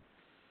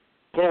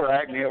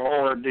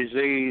or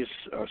disease,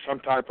 some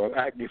type of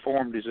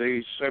acneiform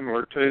disease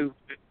similar to.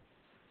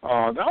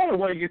 The only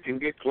way you can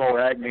get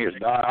chloracne is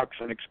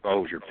dioxin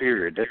exposure,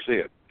 period. That's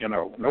it.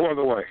 No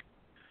other way.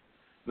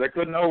 They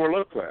couldn't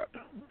overlook that.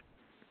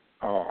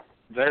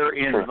 Their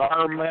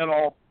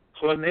environmental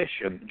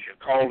clinicians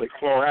called it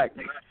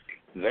chloracne.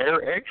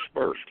 They're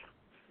experts.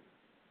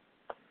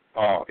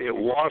 It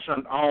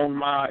wasn't on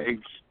my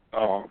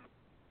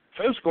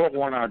physical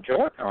when I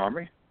joined the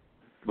Army,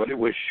 but it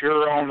was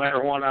sure on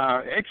there when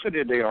I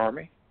exited the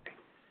Army.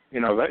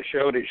 That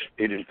showed it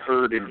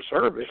occurred in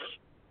service.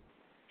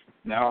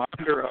 Now,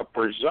 under a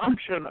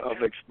presumption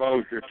of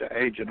exposure to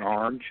Agent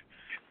Orange,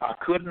 I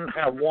couldn't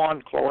have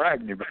won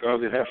chloracne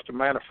because it has to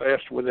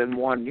manifest within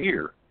 1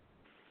 year.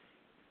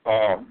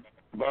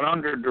 But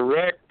under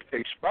direct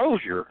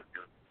exposure,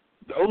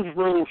 those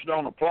rules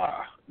don't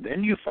apply.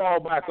 Then you fall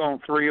back on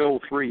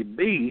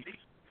 303B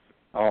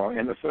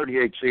in the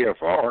 38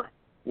 CFR,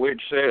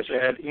 which says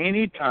at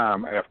any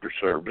time after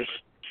service,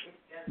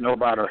 no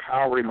matter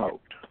how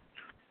remote.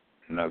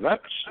 Now,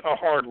 that's a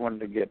hard one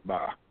to get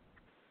by.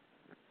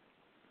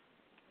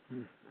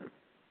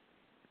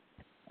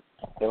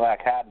 They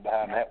like hiding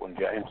behind that one,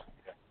 James.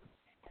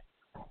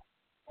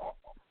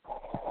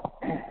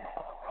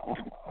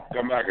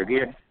 Come back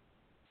again.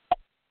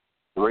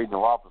 The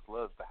regional office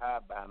loves to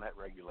hide behind that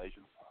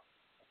regulation.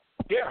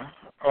 Yeah.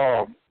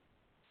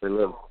 They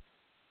love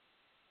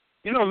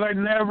You know, they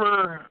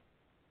never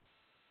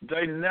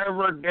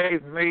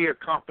gave me a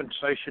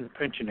compensation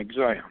pension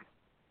exam.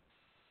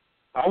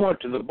 I went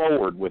to the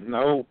board with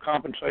no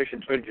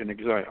compensation pension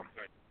exam.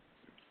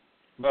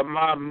 But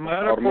my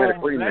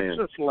medical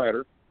nexus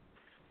letter,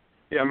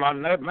 my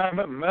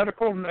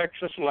medical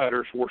nexus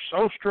letters were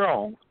so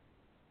strong,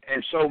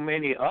 and so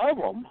many of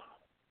them,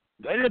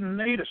 they didn't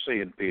need a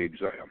C&P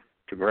exam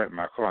to grant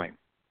my claim.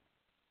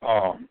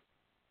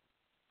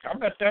 I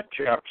bet that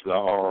chapped the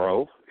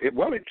RO. It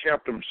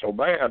chapped them so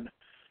bad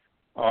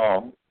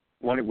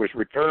when it was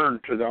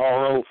returned to the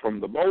RO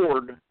from the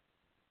board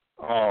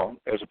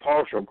as a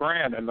partial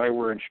grant, and they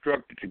were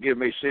instructed to give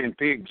me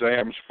C&P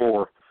exams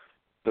for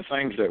the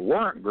things that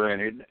weren't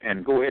granted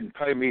and go ahead and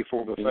pay me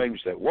for the things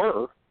that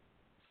were.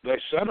 They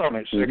sat on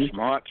it 6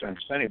 months and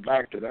sent it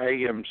back to the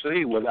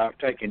AMC without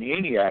taking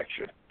any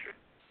action.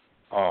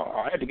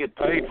 I had to get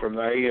paid from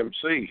the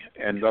AMC,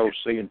 and those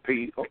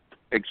C&P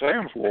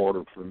exams were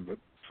ordered from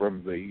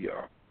the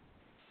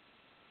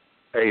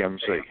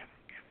AMC.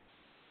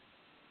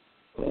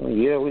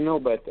 Yeah, we know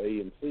about the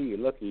AMC. You're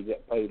lucky you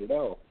got paid at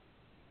all.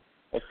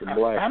 That's the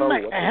black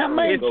hole. How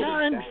many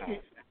times?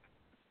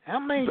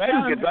 They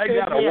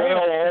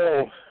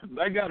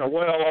got a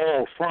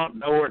well-oiled front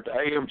door at the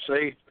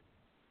AMC,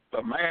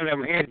 but man,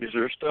 them hinges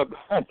are stuck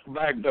on the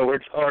back door.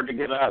 It's hard to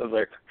get out of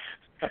there.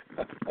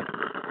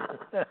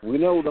 We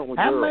know, don't we?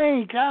 How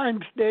many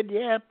times did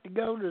you have to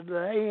go to the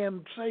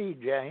AMC,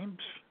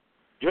 James?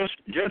 It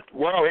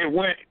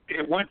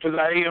went to the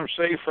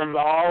AMC from the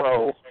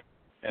RO,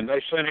 and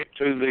they sent it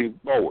to the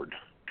board,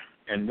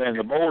 and then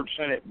the board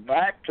sent it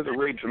back to the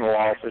regional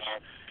office,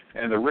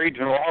 and the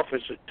regional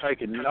office had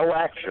taken no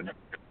action,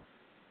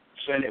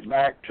 sent it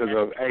back to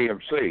the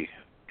AMC,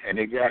 and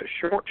it got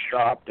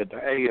short-stopped at the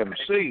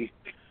AMC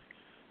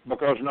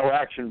because no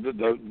action.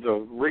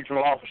 The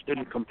regional office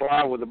didn't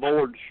comply with the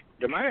board's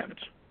demands.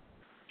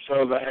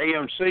 So the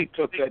AMC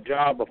took that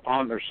job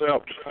upon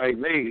themselves to pay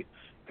me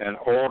and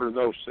order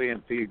those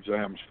C&P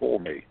exams for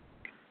me.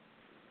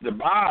 The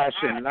bias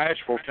in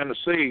Nashville,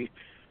 Tennessee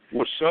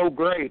was so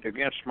great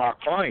against my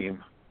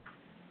claim,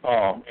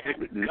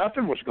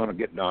 nothing was going to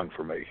get done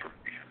for me.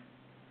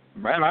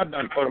 Man, I'd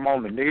done put them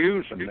on the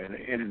news and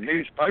in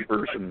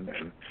newspapers,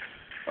 and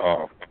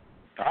I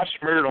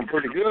smeared them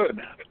pretty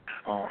good.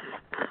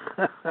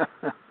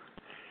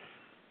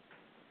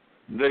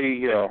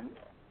 The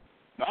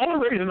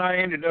only reason I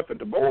ended up at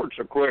the board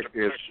so quick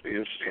is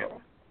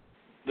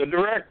the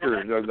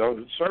director,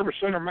 the service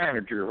center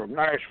manager of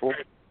Nashville,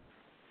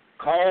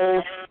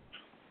 called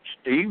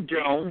Steve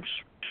Jones,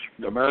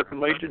 the American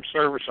Legion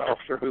service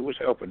officer who was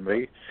helping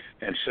me,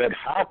 and said,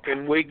 "How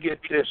can we get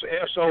this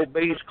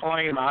SOB's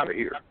claim out of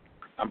here?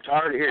 I'm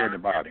tired of hearing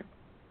about him."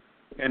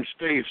 And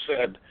Steve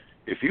said,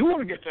 "If you want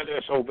to get that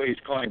SOB's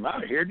claim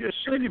out of here,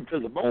 just send him to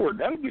the board.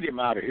 That'll get him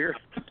out of here."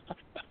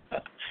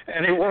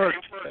 And it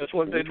worked. That's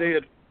what they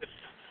did.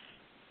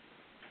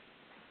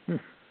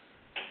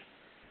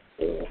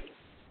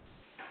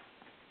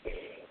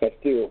 That's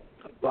still,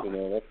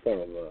 that's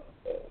kind of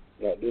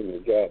not doing your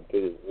job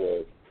too as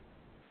well.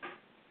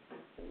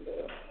 And,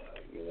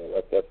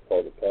 that's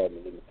part of the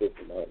problem in the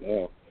system right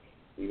now.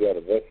 You got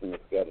a veteran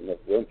that's got enough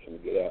gumption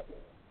to get out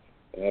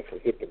and actually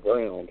hit the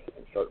ground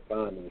and start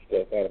finding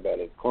stuff out about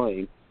his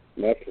claim,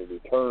 and actually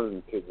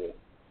return to the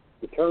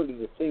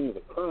scene of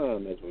the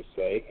crime, as we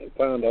say, and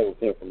find all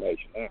this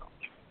information out.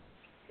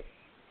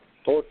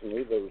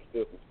 Fortunately, there was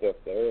still some stuff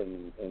there,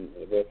 and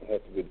the veteran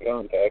had some good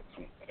contacts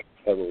and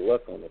had a little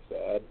luck on his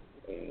side,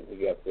 and we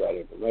got the right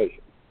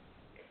information,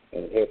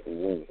 and it helped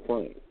him win his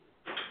claim.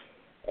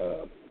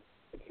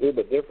 It's a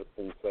little bit different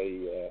than,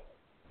 say,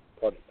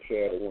 Project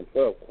Shadow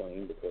 112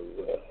 claim, because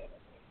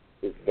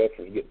his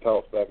veterans get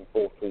tossed back and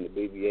forth between the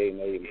BVA and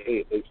the AMC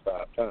at least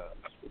 5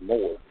 times or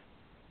more.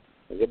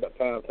 Is it about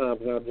 5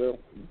 times now, Joe?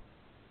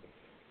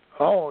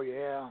 Oh,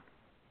 yeah.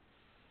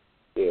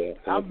 Yeah.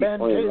 I've been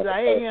to the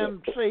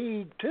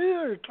AMC 2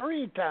 or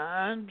 3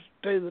 times,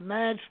 to the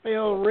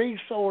Nashville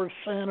Resource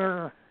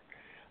Center,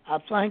 I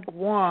think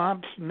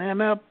once, and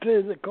then up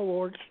to the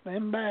courts,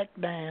 then back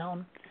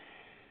down.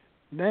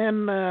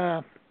 Then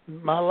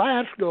my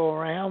last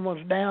go-around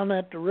was down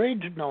at the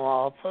regional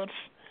office,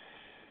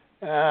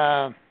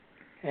 and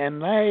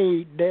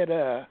they did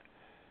a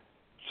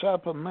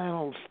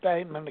supplemental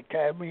statement of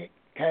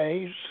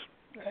case.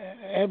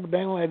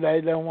 Evidently,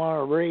 they don't want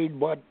to read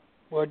what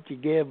you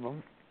give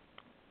them.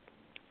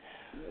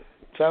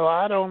 So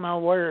I don't know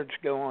where it's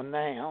going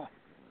now.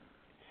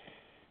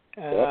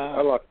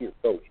 I like your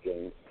approach,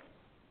 James.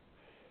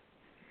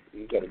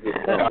 You got a good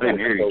I didn't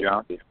hear you,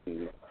 John.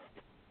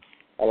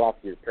 I like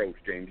your approach,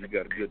 James. You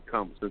got a good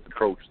common sense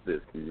approach to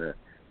this,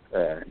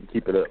 and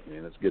keep it up,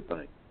 man. That's a good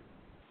thing.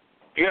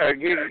 Yeah,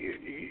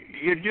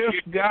 you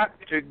just got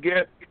to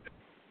get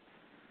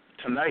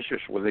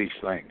tenacious with these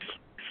things.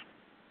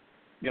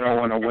 You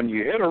know, when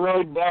you hit a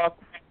roadblock,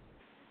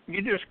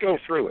 you just go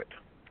through it.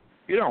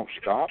 You don't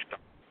stop.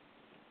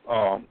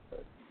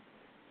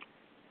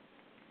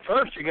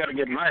 First, you got to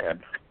get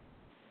mad.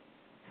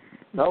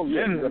 Oh,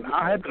 yeah. Then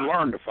I had to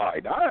learn to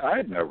fight. I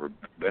had never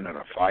been in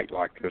a fight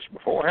like this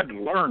before. I had to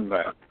learn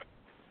that.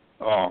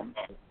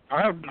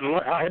 I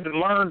had to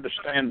learn to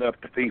stand up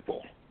to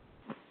people.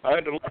 I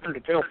had to learn to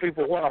tell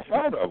people what I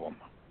thought of them.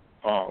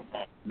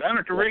 Down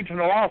at the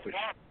regional office,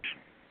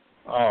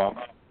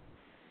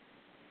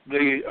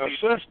 the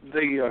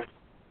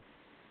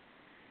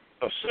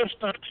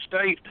assistant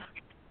state,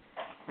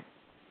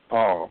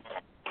 oh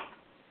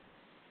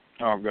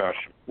gosh,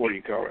 what do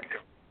you call it?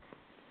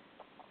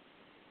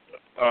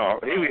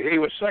 He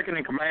was second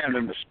in command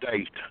in the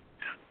state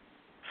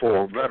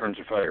for Veterans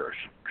Affairs.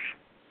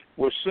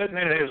 Was sitting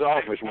in his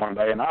office one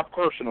day, and I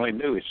personally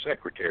knew his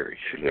secretary.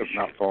 She lived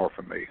not far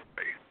from me.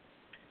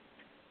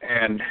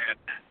 And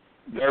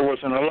there was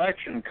an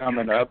election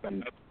coming up,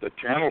 and the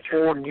Channel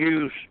 4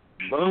 News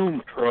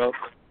boom truck,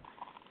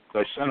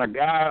 they sent a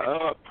guy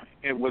up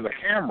with a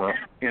camera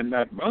in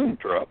that boom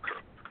truck.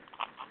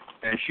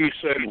 And she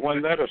said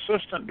when that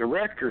assistant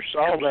director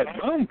saw that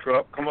boom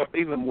truck come up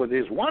even with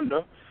his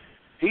window,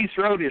 he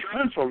throwed his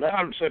pencil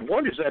down and said,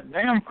 "What is that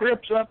damn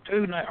Cripps up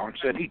to now?" And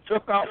said he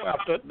took off out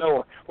that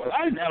door. Well,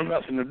 I didn't have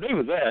nothing to do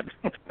with that.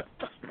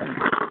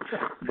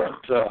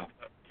 But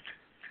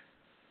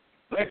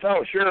they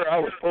thought sure I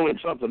was pulling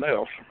something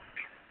else.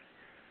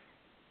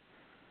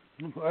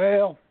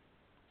 Well,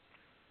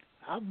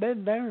 I've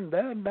been there and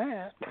done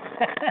that.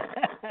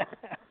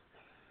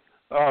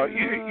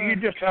 You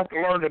just have to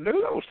learn to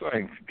do those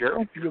things,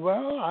 Gerald.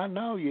 Well, I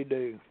know you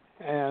do.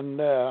 And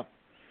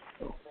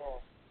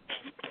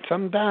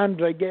sometimes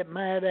they get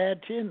mad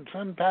at you, and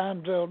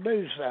sometimes they'll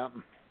do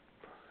something.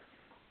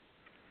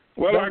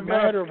 Well, Doesn't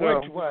matter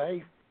which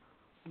way.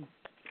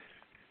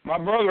 My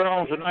brother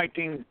owns a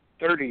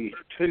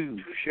 1932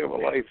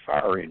 Chevrolet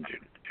fire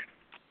engine,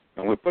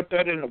 and we put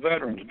that in the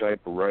Veterans Day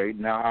parade.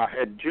 Now, I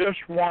had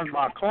just won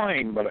my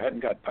claim, but I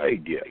hadn't got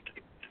paid yet.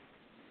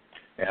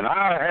 And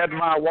I had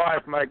my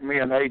wife make me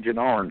an Agent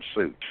Orange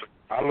suit.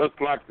 I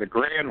looked like the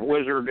Grand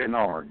Wizard in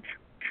orange.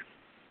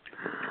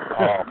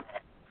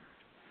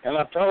 And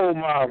I told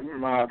my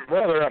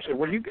brother, I said,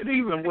 well, you get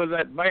even with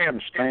that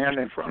bandstand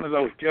in front of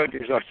those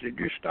judges. I said,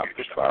 you stop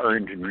this fire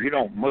engine. You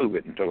don't move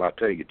it until I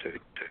tell you to.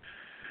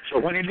 So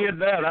when he did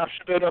that, I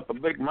stood up a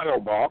big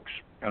mailbox,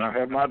 and I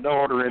had my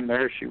daughter in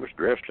there. She was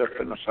dressed up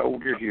in a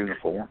soldier's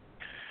uniform.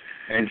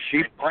 And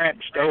she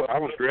pranced over. I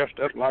was dressed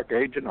up like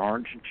Agent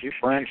Orange, and she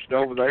pranced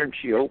over there, and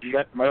she opened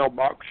that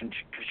mailbox, and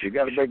she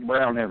got a big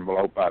brown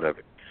envelope out of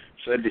it.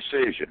 It said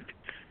decision.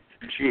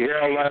 She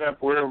held that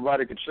up where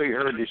everybody could see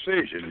her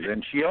decision.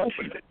 Then she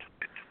opened it.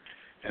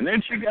 And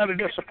then she got a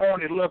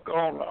disappointed look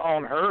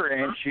on her,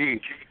 and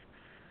she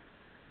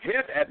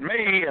hit at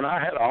me, and I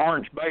had an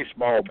orange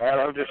baseball bat.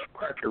 I just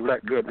cracked her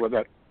that good with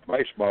that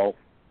baseball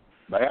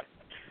bat.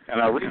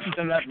 And I reached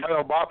in that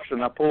mailbox,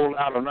 and I pulled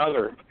out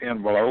another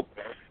envelope,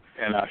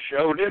 and I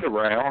showed it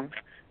around.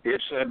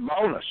 It said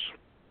bonus.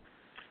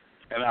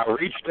 And I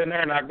reached in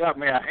there, and I got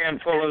me a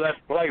handful of that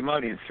play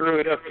money and threw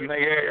it up in the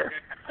air.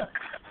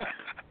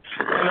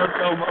 And I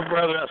told my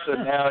brother, I said,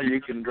 now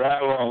you can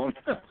drive on.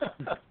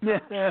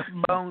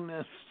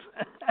 Bonus.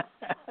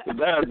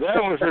 That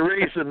was the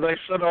reason they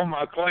set on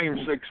my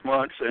claim 6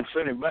 months and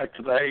sent him back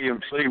to the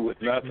AMC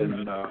with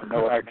nothing,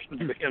 no action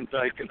being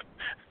taken.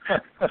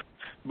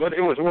 But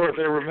it was worth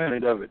every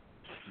minute of it.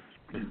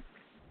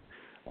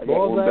 I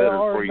got one better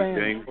for you,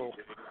 James.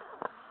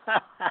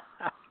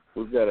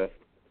 We've got a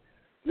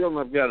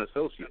gentleman, I've got an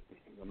associate,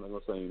 I'm not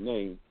going to say his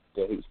name,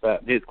 that he was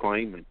fighting his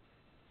claim, and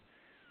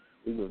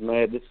he was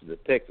mad. This is a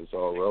Texas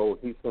all roll.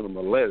 He sent him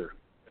a letter,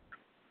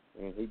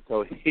 and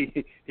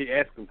he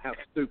asked them how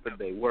stupid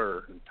they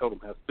were, and told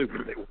them how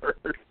stupid they were.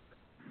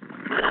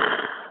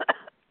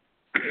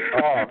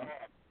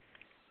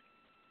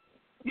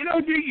 You know,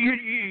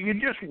 you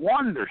just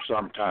wonder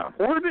sometimes,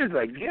 where do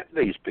they get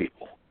these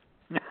people?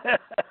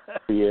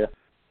 Yeah.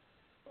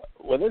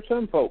 Well, there's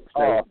some folks.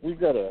 We've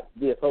got a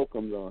DFO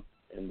comes on,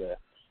 and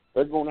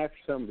they're going after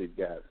some of these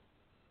guys.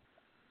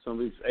 Some of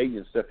these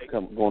agents that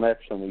going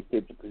after some of these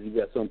people, because you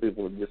got some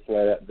people that just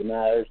flat out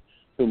deniers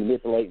who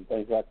manipulate and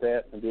things like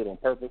that and do it on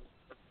purpose.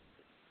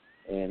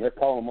 And they're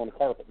calling them on the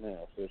carpet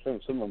now, so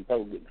some of them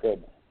probably get in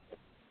trouble.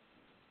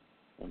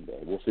 And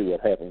we'll see what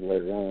happens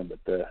later on. But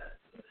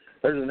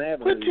there's an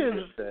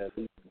avenue.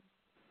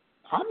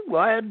 I'm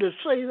glad to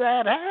see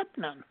that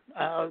happening.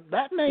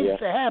 That needs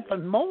to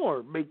happen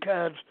more,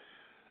 because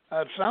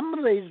some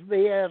of these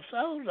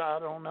VSOs, I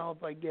don't know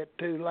if they get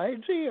too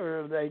lazy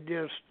or they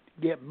just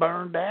get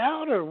burned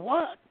out or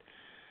what.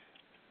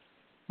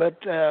 But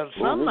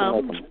some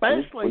of them,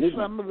 especially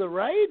some of the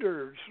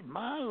raiders,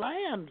 my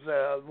lands,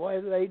 the way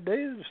they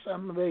do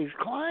some of these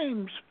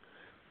claims,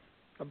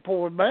 a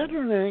poor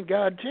veteran ain't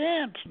got a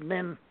chance. And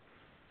then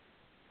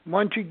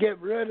once you get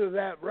rid of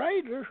that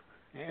raider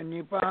and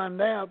you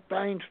find out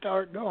things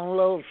start going a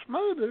little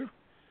smoother,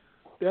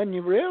 then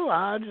you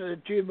realize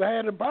that you've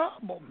had a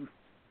problem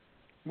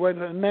with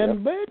an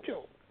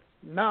individual.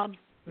 not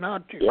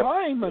your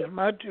claim as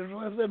much as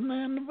with an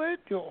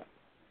individual.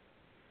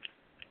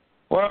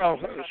 Well,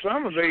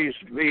 some of these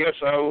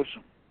VSOs,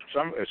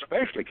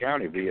 especially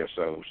county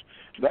VSOs,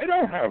 they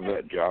don't have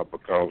that job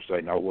because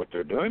they know what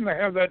they're doing. They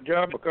have that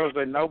job because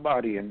they know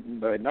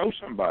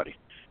somebody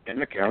in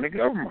the county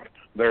government.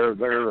 Their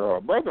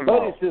brother-in-law.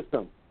 Buddy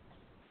system.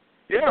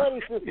 Yeah,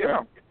 Buddy system.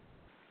 yeah.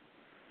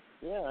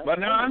 Yeah. But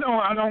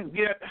now I don't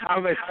get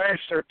how they pass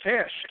their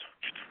test.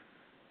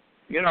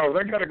 You know,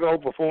 they got to go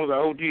before the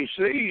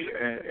OGC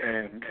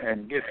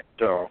and get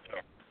the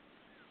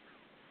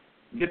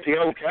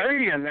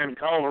okay, and then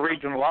call the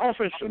regional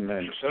office, and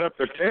then set up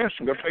their test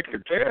and go take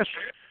their test.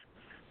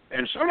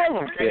 And some of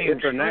them can't even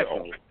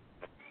international.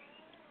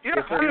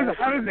 Yeah,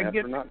 how did they get?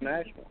 They're not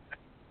national.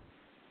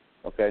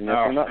 Okay,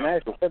 now they're not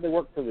national. Say they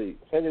work for the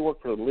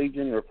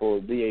Legion or for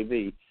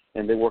DAV,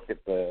 and they work at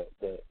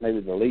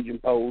maybe the Legion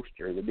post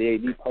or the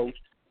DAV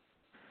post.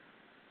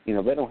 You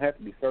know, they don't have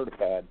to be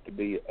certified to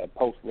be a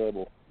post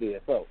level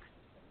VSO.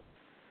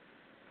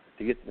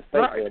 To get to the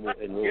state level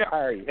and a little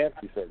higher, you have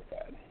to be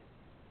certified.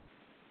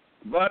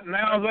 But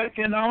now they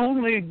can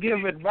only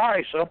give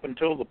advice up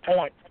until the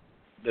point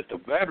that the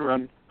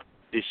veteran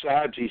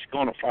decides he's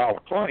going to file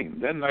a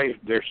claim. Then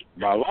they're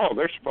by law,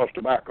 they're supposed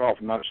to back off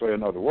and not say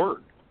another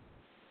word.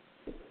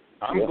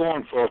 I'm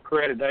going for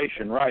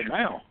accreditation right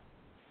now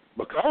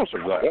because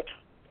of that.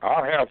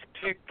 I have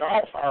ticked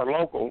off our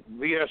local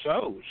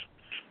VSOs,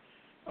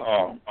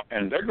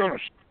 and they're going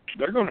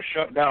to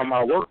shut down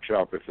my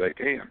workshop if they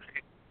can.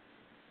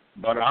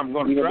 But I'm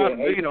going to try to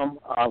beat them.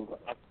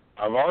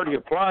 I've already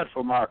applied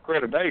for my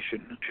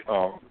accreditation,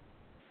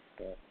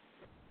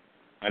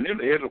 and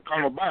it'll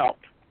come about.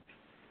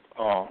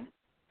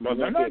 But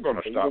they're not going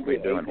to stop me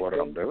doing what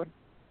I'm doing.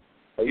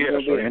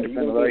 Yes, an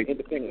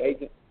independent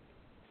agent.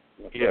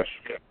 Okay. Yes.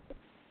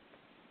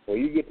 Well,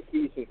 you get the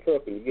keys to the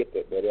truck and you get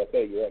that, buddy. I'll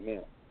tell you right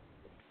now.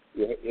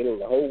 The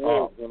whole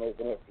world's going to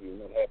open up for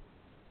you.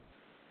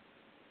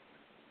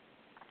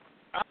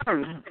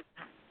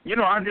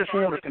 I just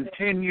want to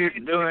continue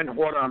doing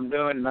what I'm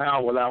doing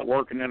now without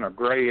working in a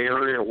gray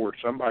area where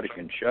somebody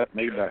can shut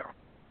me down.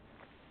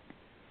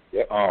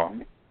 Yep.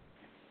 I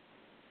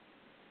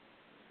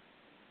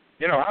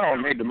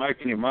don't need to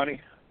make any money.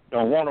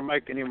 Don't want to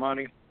make any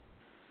money.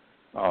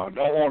 Don't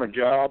want a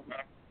job,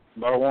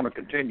 but I want to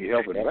continue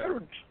helping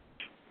veterans.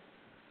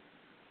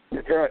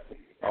 That's right.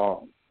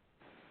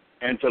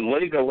 And to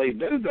legally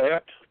do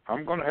that,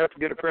 I'm going to have to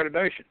get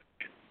accreditation.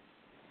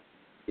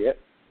 Yep.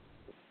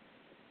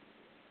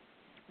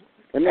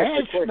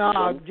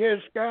 Ashnog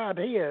just got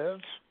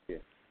his,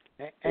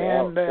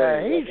 and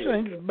he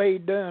seems to be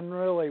doing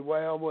really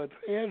well with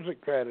his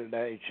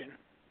accreditation.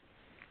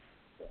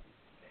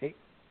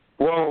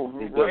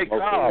 Ray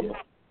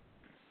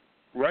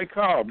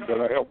Cobb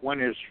that I helped win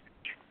his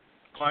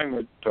claim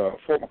at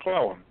Fort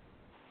McClellan.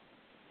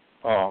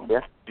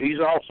 He's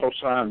also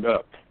signed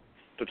up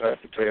to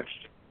take the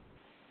test.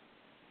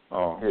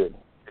 Good.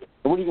 So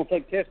what are you going to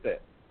take the test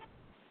at?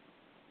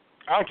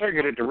 I'll take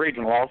it at the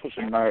regional office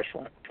in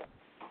Nashville.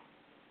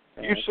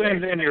 You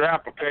send in your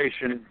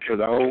application to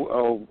the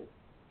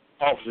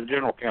Office of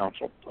General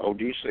Counsel,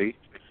 OGC.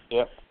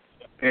 Yep.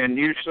 And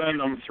you send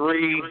them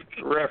 3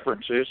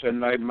 references,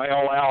 and they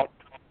mail out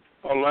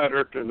a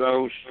letter to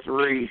those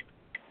 3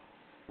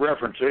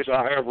 references.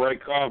 I have Ray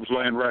Cobb's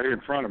laying right here in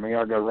front of me.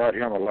 I got to write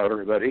him a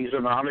letter that he's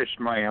an honest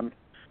man,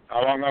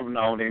 how long I've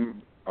known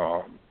him,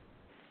 a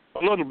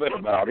little bit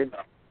about him.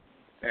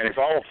 And if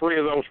all 3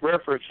 of those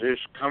references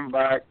come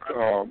back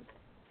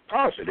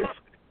positive,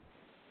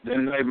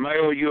 then they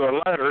mail you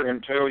a letter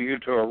and tell you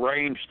to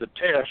arrange the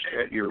test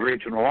at your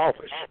regional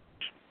office.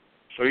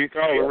 So you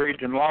call the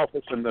regional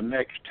office, and the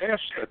next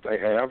test that they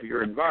have,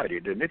 you're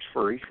invited, and it's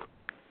free.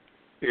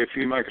 If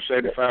you make a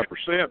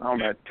 75% on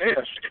that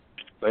test,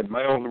 they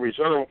mail the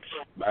results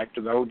back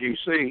to the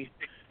OGC.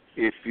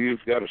 If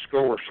you've got a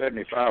score of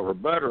 75 or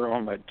better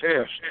on that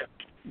test,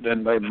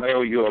 then they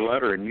mail you a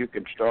letter, and you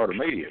can start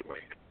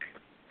immediately.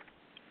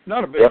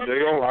 Not a big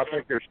deal. I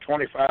think there's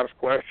 25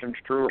 questions,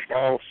 true or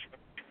false,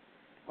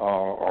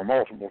 or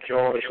multiple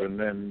choice, and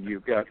then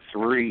you've got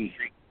 3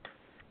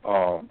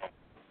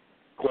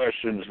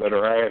 questions that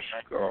are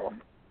asked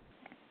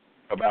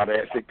about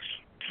ethics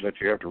that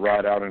you have to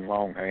write out in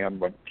longhand.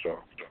 But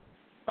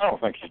I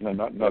don't think there's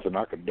nothing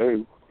I could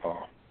do.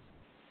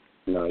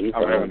 No, I'm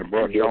having to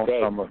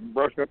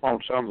brush up on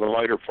some of the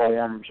later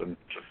forms, and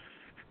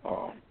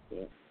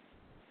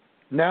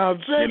Now, is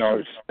this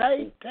a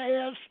state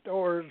test,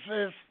 or is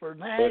this for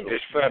national?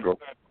 It's federal.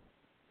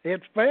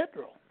 It's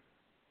federal.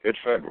 It's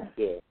federal.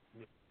 Yeah.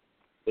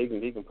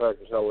 He can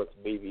practice all at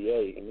the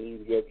BVA, and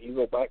then you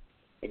go back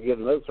and get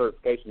another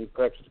certification. You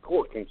practice the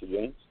court, can't you,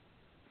 James?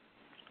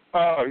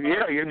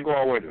 Yeah, you can go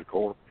all the way to the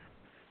court.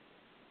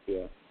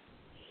 Yeah.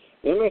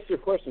 Let me ask you a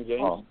question,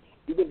 James.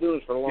 You've been doing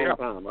this for a long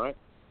time, right?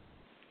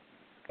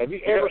 Have you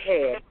ever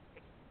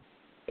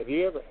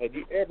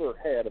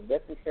had a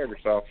veteran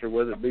service officer,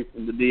 whether it be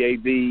from the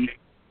DAV,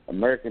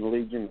 American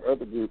Legion, or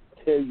other group,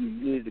 tell you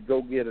need to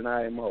go get an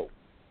IMO?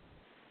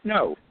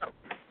 No.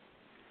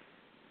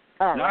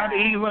 Not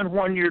even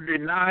when you're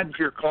denied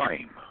your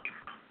claim.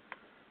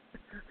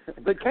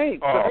 They can't.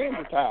 Their hands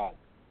are tied.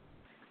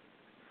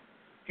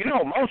 You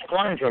know, most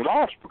claims are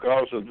lost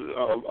because of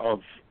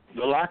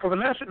the lack of a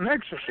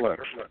nexus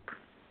letter,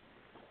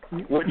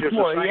 which is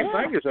the same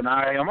thing as an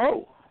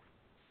IMO.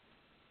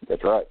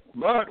 That's right.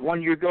 But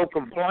when you go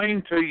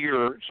complain to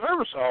your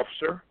service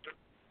officer,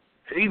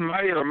 he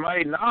may or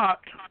may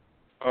not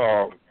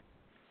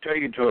tell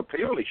you to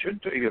appeal. He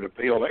should tell you to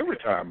appeal every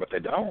time, but they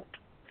don't.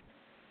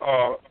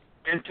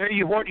 And tell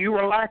you what you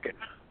were lacking.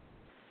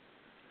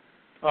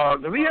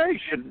 The VA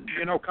should,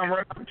 come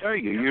around and tell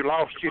you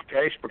lost your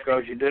case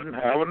because you didn't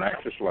have a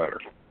nexus letter.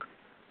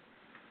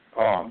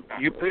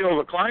 You appeal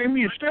the claim,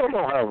 you still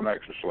don't have a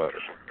nexus letter.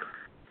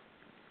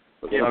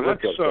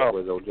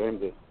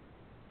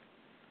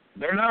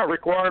 They're not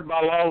required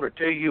by law to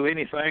tell you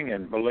anything,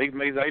 and believe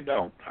me, they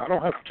don't. I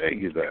don't have to tell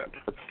you that.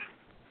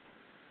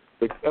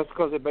 That's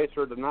because they base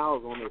their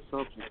denials on the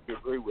assumptions you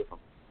agree with them.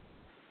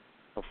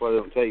 That's why they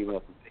don't tell you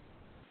nothing.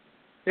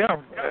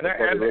 Yeah,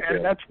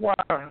 and that's why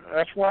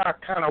I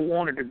kind of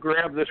wanted to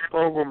grab this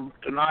program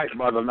tonight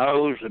by the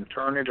nose and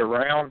turn it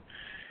around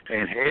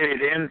and head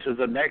it into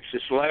the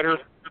Nexus letter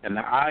and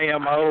the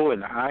IMO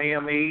and the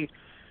IME,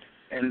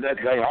 and that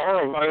they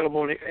are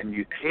available and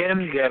you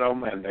can get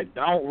them, and they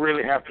don't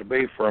really have to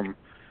be from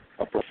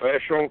a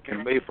professional. It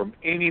can be from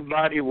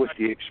anybody with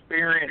the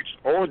experience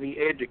or the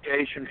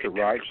education to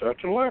write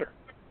such a letter.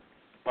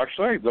 Like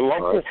I say, the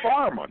local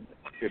fireman.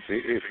 If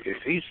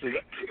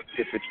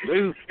it's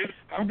due,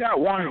 I've got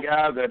one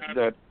guy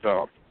that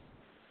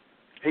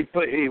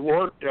he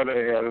worked at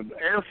an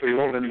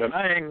airfield in Da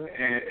Nang,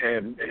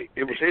 and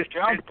it was his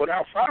job to put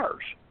out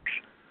fires.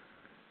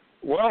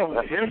 Well,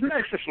 his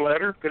nexus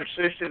letter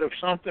consisted of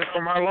something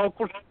from our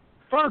local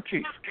fire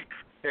chief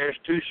as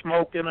to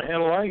smoke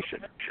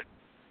inhalation,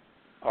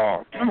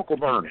 chemical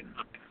burning.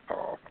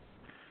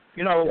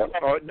 It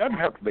doesn't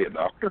have to be a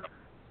doctor.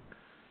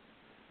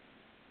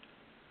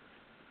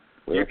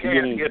 You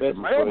can't get the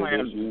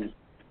mailman.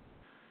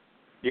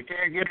 You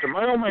can't get the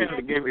mailman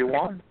to give you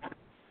one,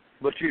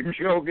 but you can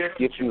still get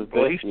the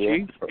police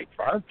chief or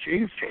fire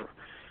chief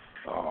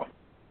or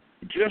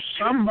just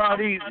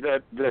somebody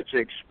that's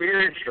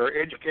experienced or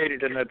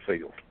educated in that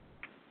field.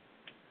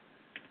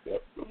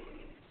 Yep.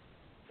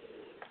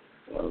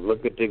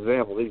 Look at the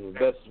example. These are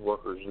best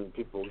workers and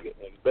people getting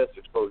the best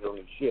exposure on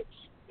these ships.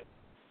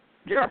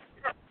 Yeah.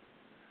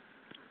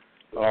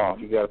 If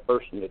you got a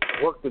person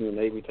that's worked in the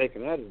Navy,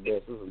 taken out his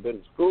nexus and been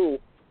to school,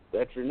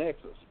 that's your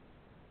nexus.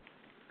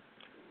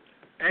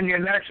 And your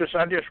nexus,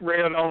 I just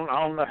read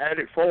on the Had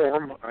It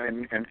forum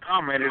and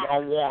commented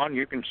on one.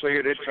 You can see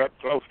it. It's up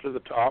close to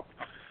the top.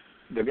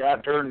 The guy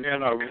turned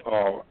in a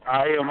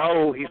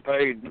IMO. He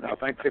paid, I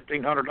think,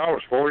 $1,500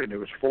 for it, and it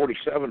was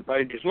 47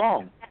 pages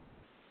long.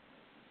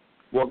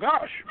 Well,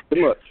 gosh,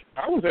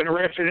 I was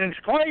interested in his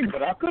claim,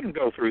 but I couldn't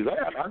go through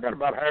that. I got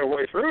about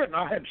halfway through it, and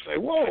I had to say,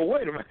 whoa,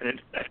 wait a minute.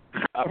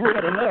 I've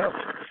read enough.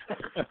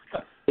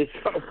 It's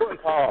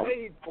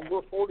paid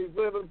for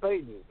 47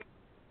 pages.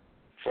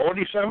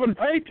 47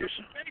 pages.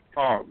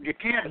 You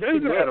can't do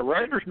that. A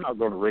writer's not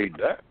going to read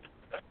that.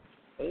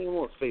 They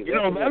won't see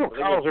that. That'll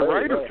cause a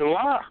writer to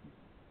lie.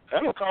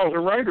 That'll cause a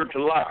writer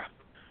to lie.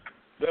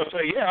 They'll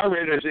say, yeah, I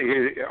read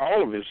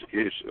all of his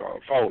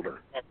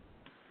folder.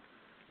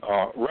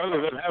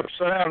 Rather than have to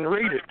sit down and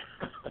read it.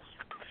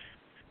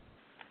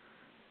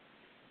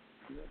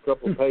 A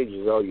couple of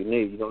pages is all you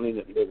need. You don't need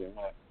anything bigger than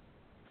that.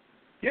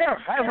 Yeah,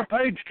 half a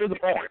page to the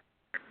point.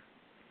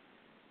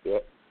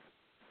 Yep.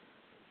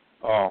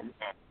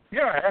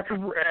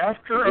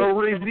 After a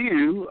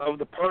review of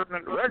the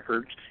pertinent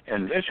records,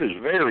 and this is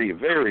very,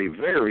 very,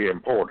 very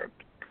important.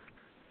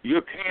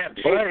 You can't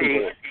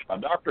say, a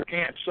doctor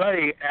can't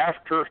say,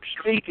 after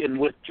speaking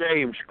with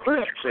James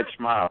Cripps, it's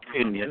my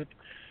opinion,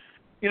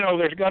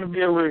 there's got to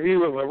be a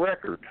review of the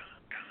record.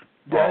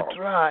 That's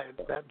right.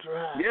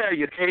 Yeah,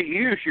 you can't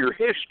use your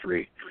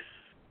history.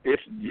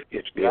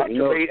 It's got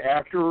to be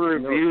after a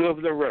review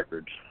of the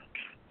records.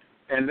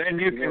 And then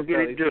you can get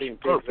it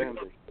just perfect.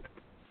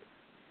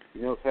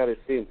 You know how the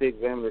CMP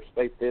examiners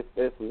state this,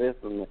 and this,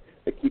 and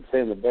they keep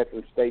saying the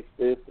veteran states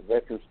this, the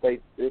veteran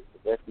states this, the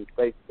veteran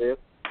states this.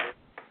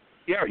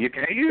 Yeah, you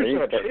can't use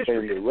that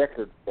history. The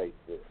record states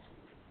this.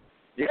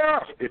 Yeah,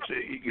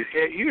 you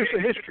can't use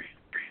the history.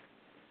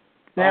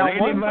 Now, on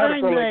any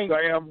medical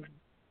exam,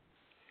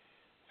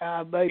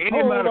 they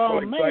pulled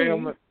on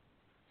me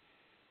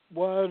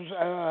was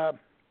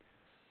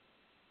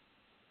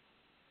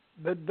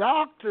the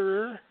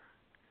doctor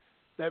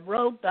that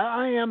wrote the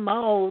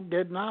IMO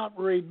did not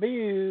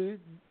review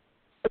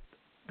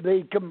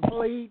the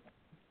complete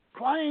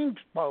claims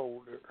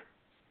folder.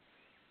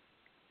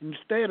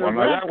 Instead of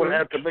that would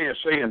have to be a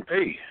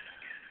C&P.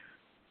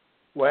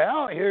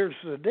 Well, here's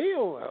the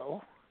deal,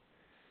 though.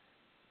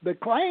 The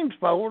claims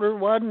folder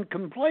wasn't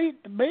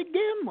complete to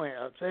begin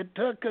with. It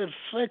took us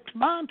 6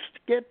 months to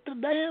get the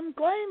damn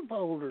claim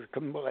folder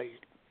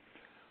complete.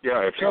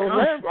 Yeah, if so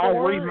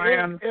therefore,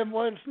 it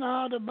was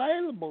not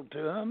available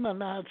to him,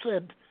 and I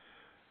said,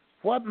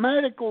 what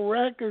medical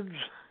records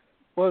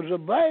was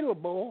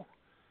available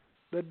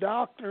the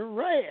doctor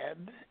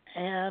read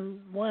and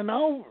went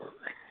over,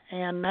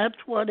 and that's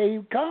what he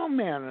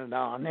commented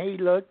on. He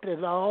looked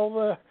at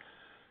all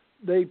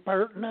the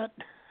pertinent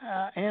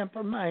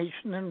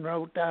information and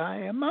wrote the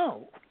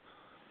IMO.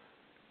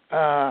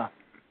 I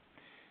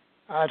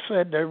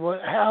said,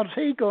 how's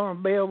he going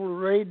to be able to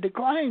read the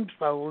claims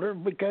folder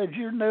because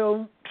you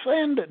don't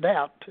send it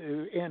out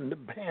to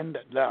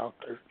independent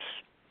doctors.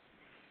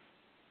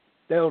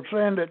 They'll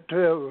send it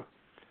to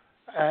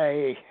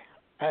a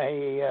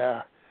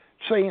CMP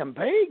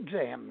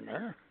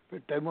examiner,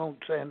 but they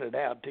won't send it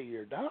out to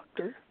your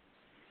doctor.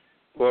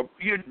 Well,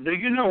 do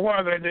you know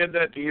why they did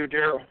that to you,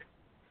 Gerald?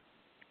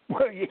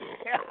 Well, yeah.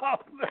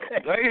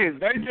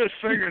 They just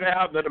figured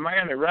out that a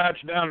man that rides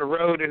down the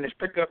road in his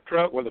pickup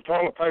truck with a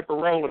toilet paper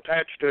roll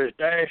attached to his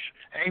dash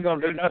ain't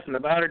gonna do nothing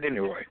about it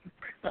anyway.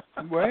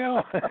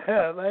 Well,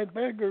 they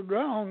figured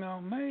wrong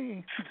on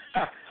me.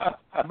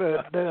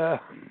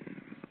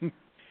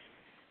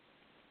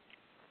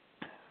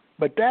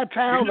 But that's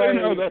how you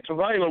know that's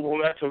available.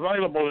 That's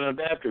available in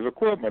adaptive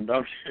equipment,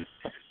 don't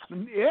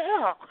you?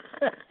 Yeah.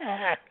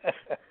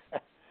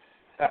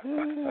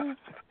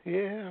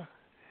 Yeah.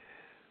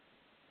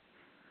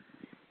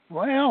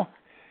 Well,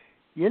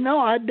 you know,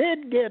 I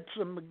did get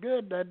some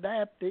good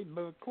adaptive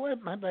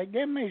equipment. They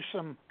gave me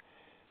some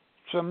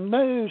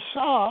new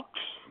socks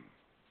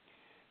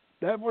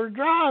that were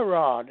dry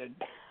rotted,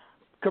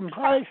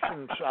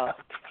 compression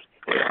socks.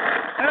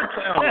 That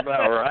sounds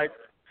about right.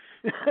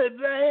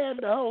 They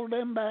had to hold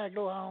them back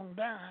a long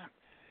time.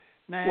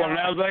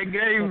 Now they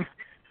gave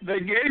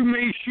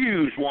me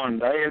shoes one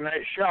day, and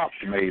that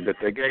shocked me that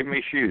they gave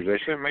me shoes. They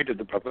sent me to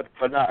the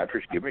podiatrist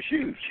to give me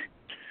shoes.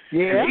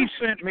 Yeah. And he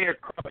sent me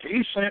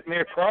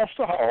across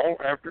the hall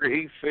after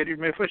he fitted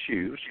me for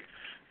shoes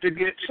to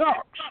get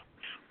socks.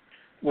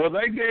 Well,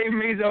 they gave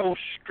me those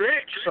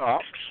stretch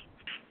socks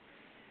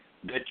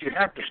that you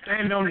have to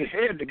stand on your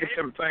head to get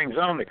them things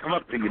on. They come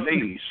up to your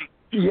knees.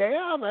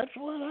 Yeah, that's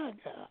what I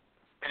got.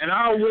 And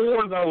I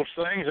wore those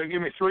things. They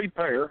gave me 3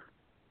 pair,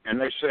 and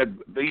they said,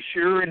 be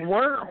sure and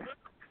wear them.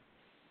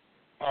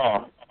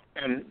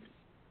 And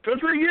 2 or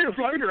 3 years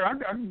later, I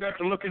got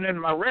to looking in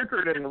my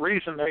record, and the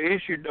reason they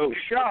issued those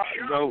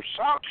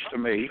socks to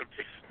me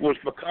was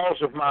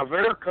because of my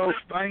varicose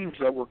veins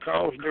that were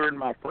caused during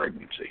my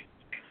pregnancy.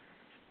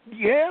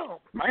 Yeah.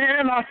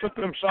 Man, I took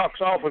them socks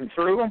off and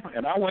threw them,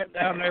 and I went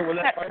down there with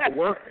that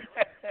paperwork,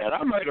 and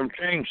I made them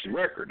change the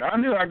record. I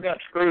knew I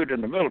got screwed in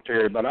the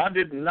military, but I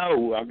didn't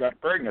know I got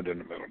pregnant in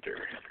the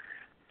military.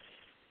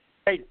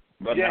 Hey,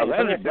 but Jay, now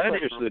that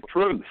is the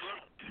truth.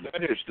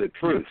 That is the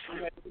truth.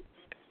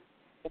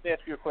 Let me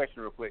ask you a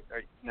question real quick.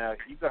 Now,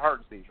 you've got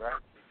heart disease, right?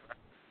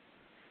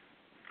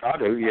 I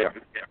do, yeah.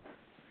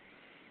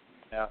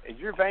 Now, is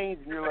your veins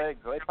in your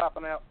legs, are they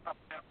popping out?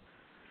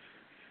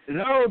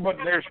 No, but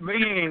there's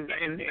being,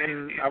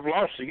 I've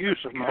lost the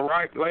use of my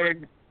right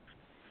leg,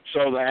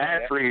 so the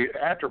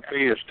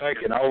atrophy is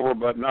taking over,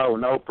 but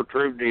no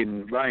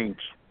protruding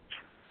veins.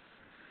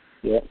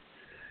 Yeah.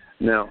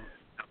 Now,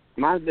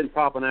 mine's been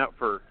popping out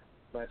for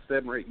about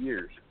 7 or 8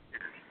 years.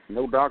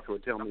 No doctor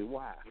would tell me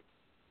why.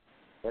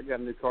 I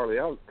got a new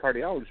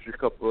cardiologist a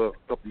couple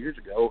years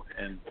ago,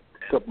 and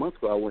a couple months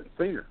ago I went and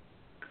seen her.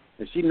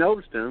 And she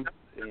noticed them,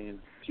 and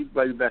she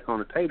laid me back on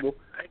the table,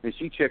 and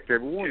she checked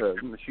every one of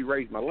them. And she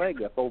raised my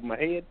leg up over my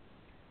head.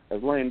 I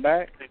was laying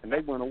back, and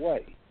they went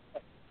away.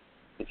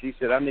 And she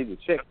said, I need to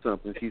check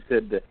something. She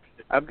said,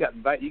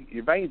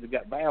 your veins have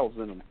got valves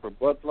in them for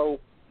blood flow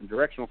and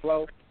directional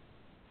flow.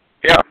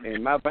 Yeah.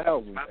 And my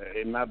valves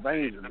and my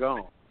veins are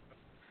gone.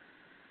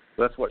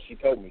 That's what she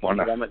told me. She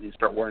said, I might need to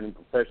start wearing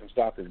compression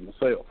stockings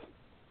myself.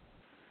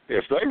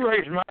 If they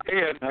raise my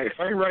head, if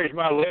they raise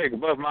my leg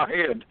above my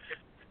head,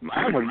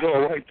 mine would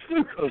go away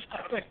too, because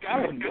I think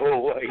I would go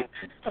away.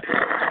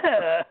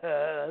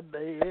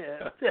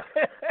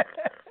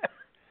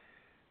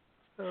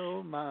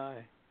 Oh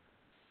my!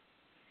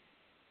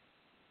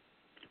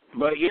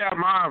 But yeah,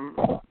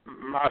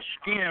 my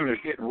skin is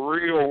getting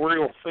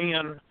real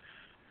thin.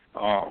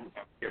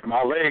 If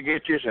my leg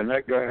itches, and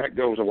that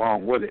goes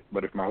along with it.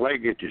 But if my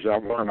leg itches,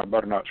 I've learned I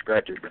better not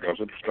scratch it because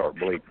it'll start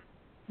bleeding.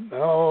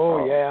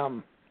 Oh yeah,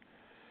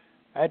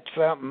 that's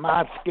something.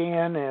 My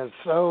skin is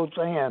so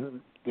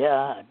thin.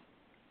 God.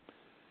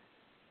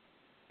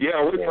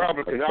 Yeah, we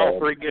probably could all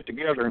 3 get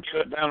together and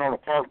sit down on a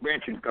park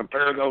bench and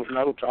compare those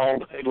notes all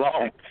day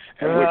long,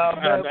 and we can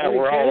find out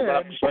we're all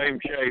about the same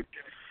shape.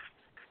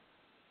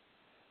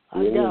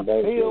 I got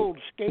peeled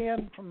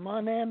skin from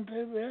one end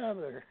to the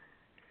other.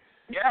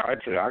 Yeah, I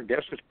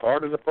guess it's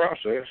part of the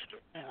process.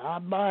 I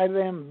buy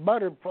them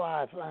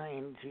butterfly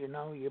things,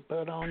 you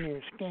put on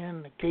your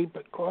skin to keep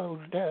it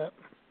closed up.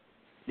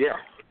 Yeah.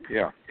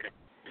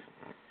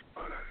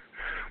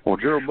 Well,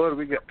 Gerald Bud,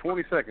 we got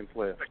 20 seconds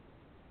left.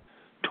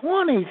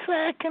 20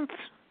 seconds?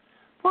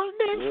 What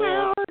did this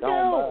hour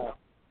go?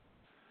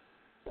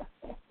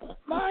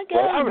 My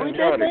God, we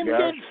didn't even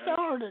get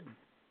started.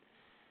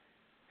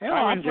 Hell,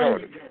 I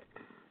enjoyed it.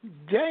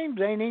 James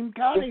ain't even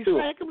caught his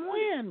second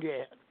wind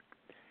yet.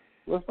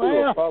 Let's do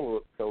a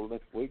follow-up show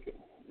next week,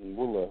 and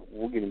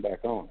we'll get him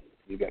back on.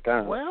 You got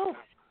time? Well,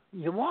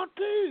 you want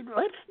to?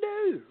 Let's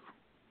do.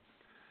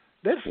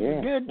 This is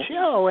a good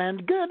show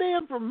and good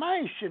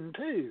information,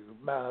 too,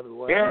 by the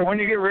way. Yeah, when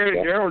you get ready,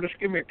 Gerald, just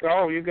give me a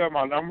call. You got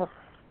my number.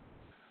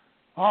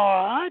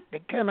 All right.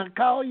 Can I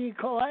call you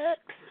collect?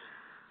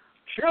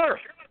 Sure.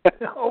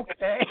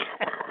 Okay.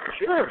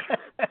 Sure.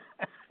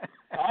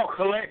 I'll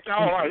collect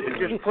all.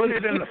 Just put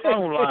it in the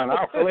phone line.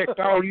 I'll collect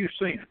all you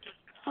sent.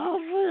 I'll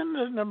send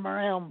it in the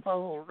brown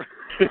folder.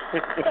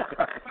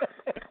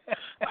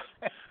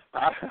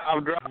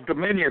 I've dropped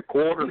them in your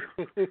quarter.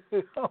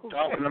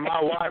 Talking to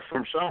my wife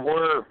from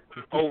somewhere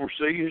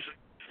overseas.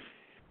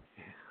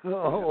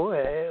 Oh,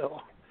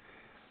 well.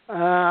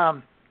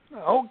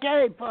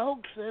 Okay,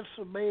 folks, this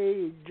will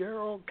be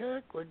Gerald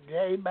Cook with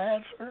Jay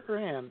Basser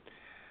and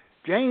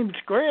James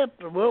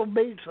Cripps. We'll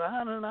be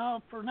signing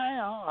off for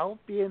now. I hope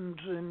you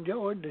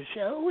enjoyed the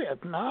show.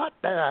 If not,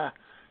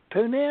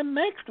 tune in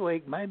next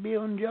week. Maybe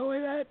you'll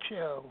enjoy that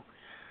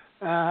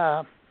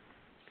show.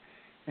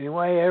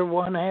 Anyway,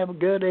 everyone have a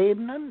good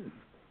evening.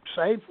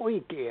 Safe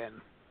weekend.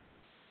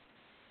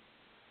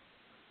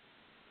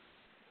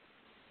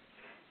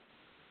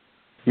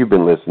 You've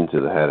been listening to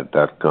the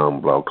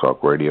Hadit.com Blog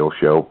Talk Radio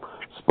Show,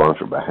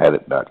 sponsored by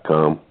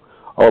Hadit.com.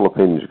 All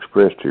opinions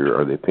expressed here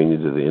are the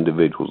opinions of the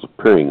individuals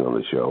appearing on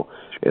the show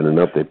and are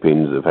not the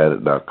opinions of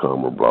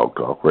Hadit.com or Blog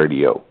Talk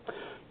Radio.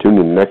 Tune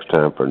in next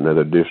time for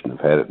another edition of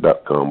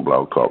Hadit.com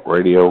Blog Talk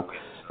Radio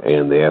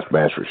and the Ask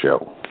Basser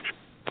Show.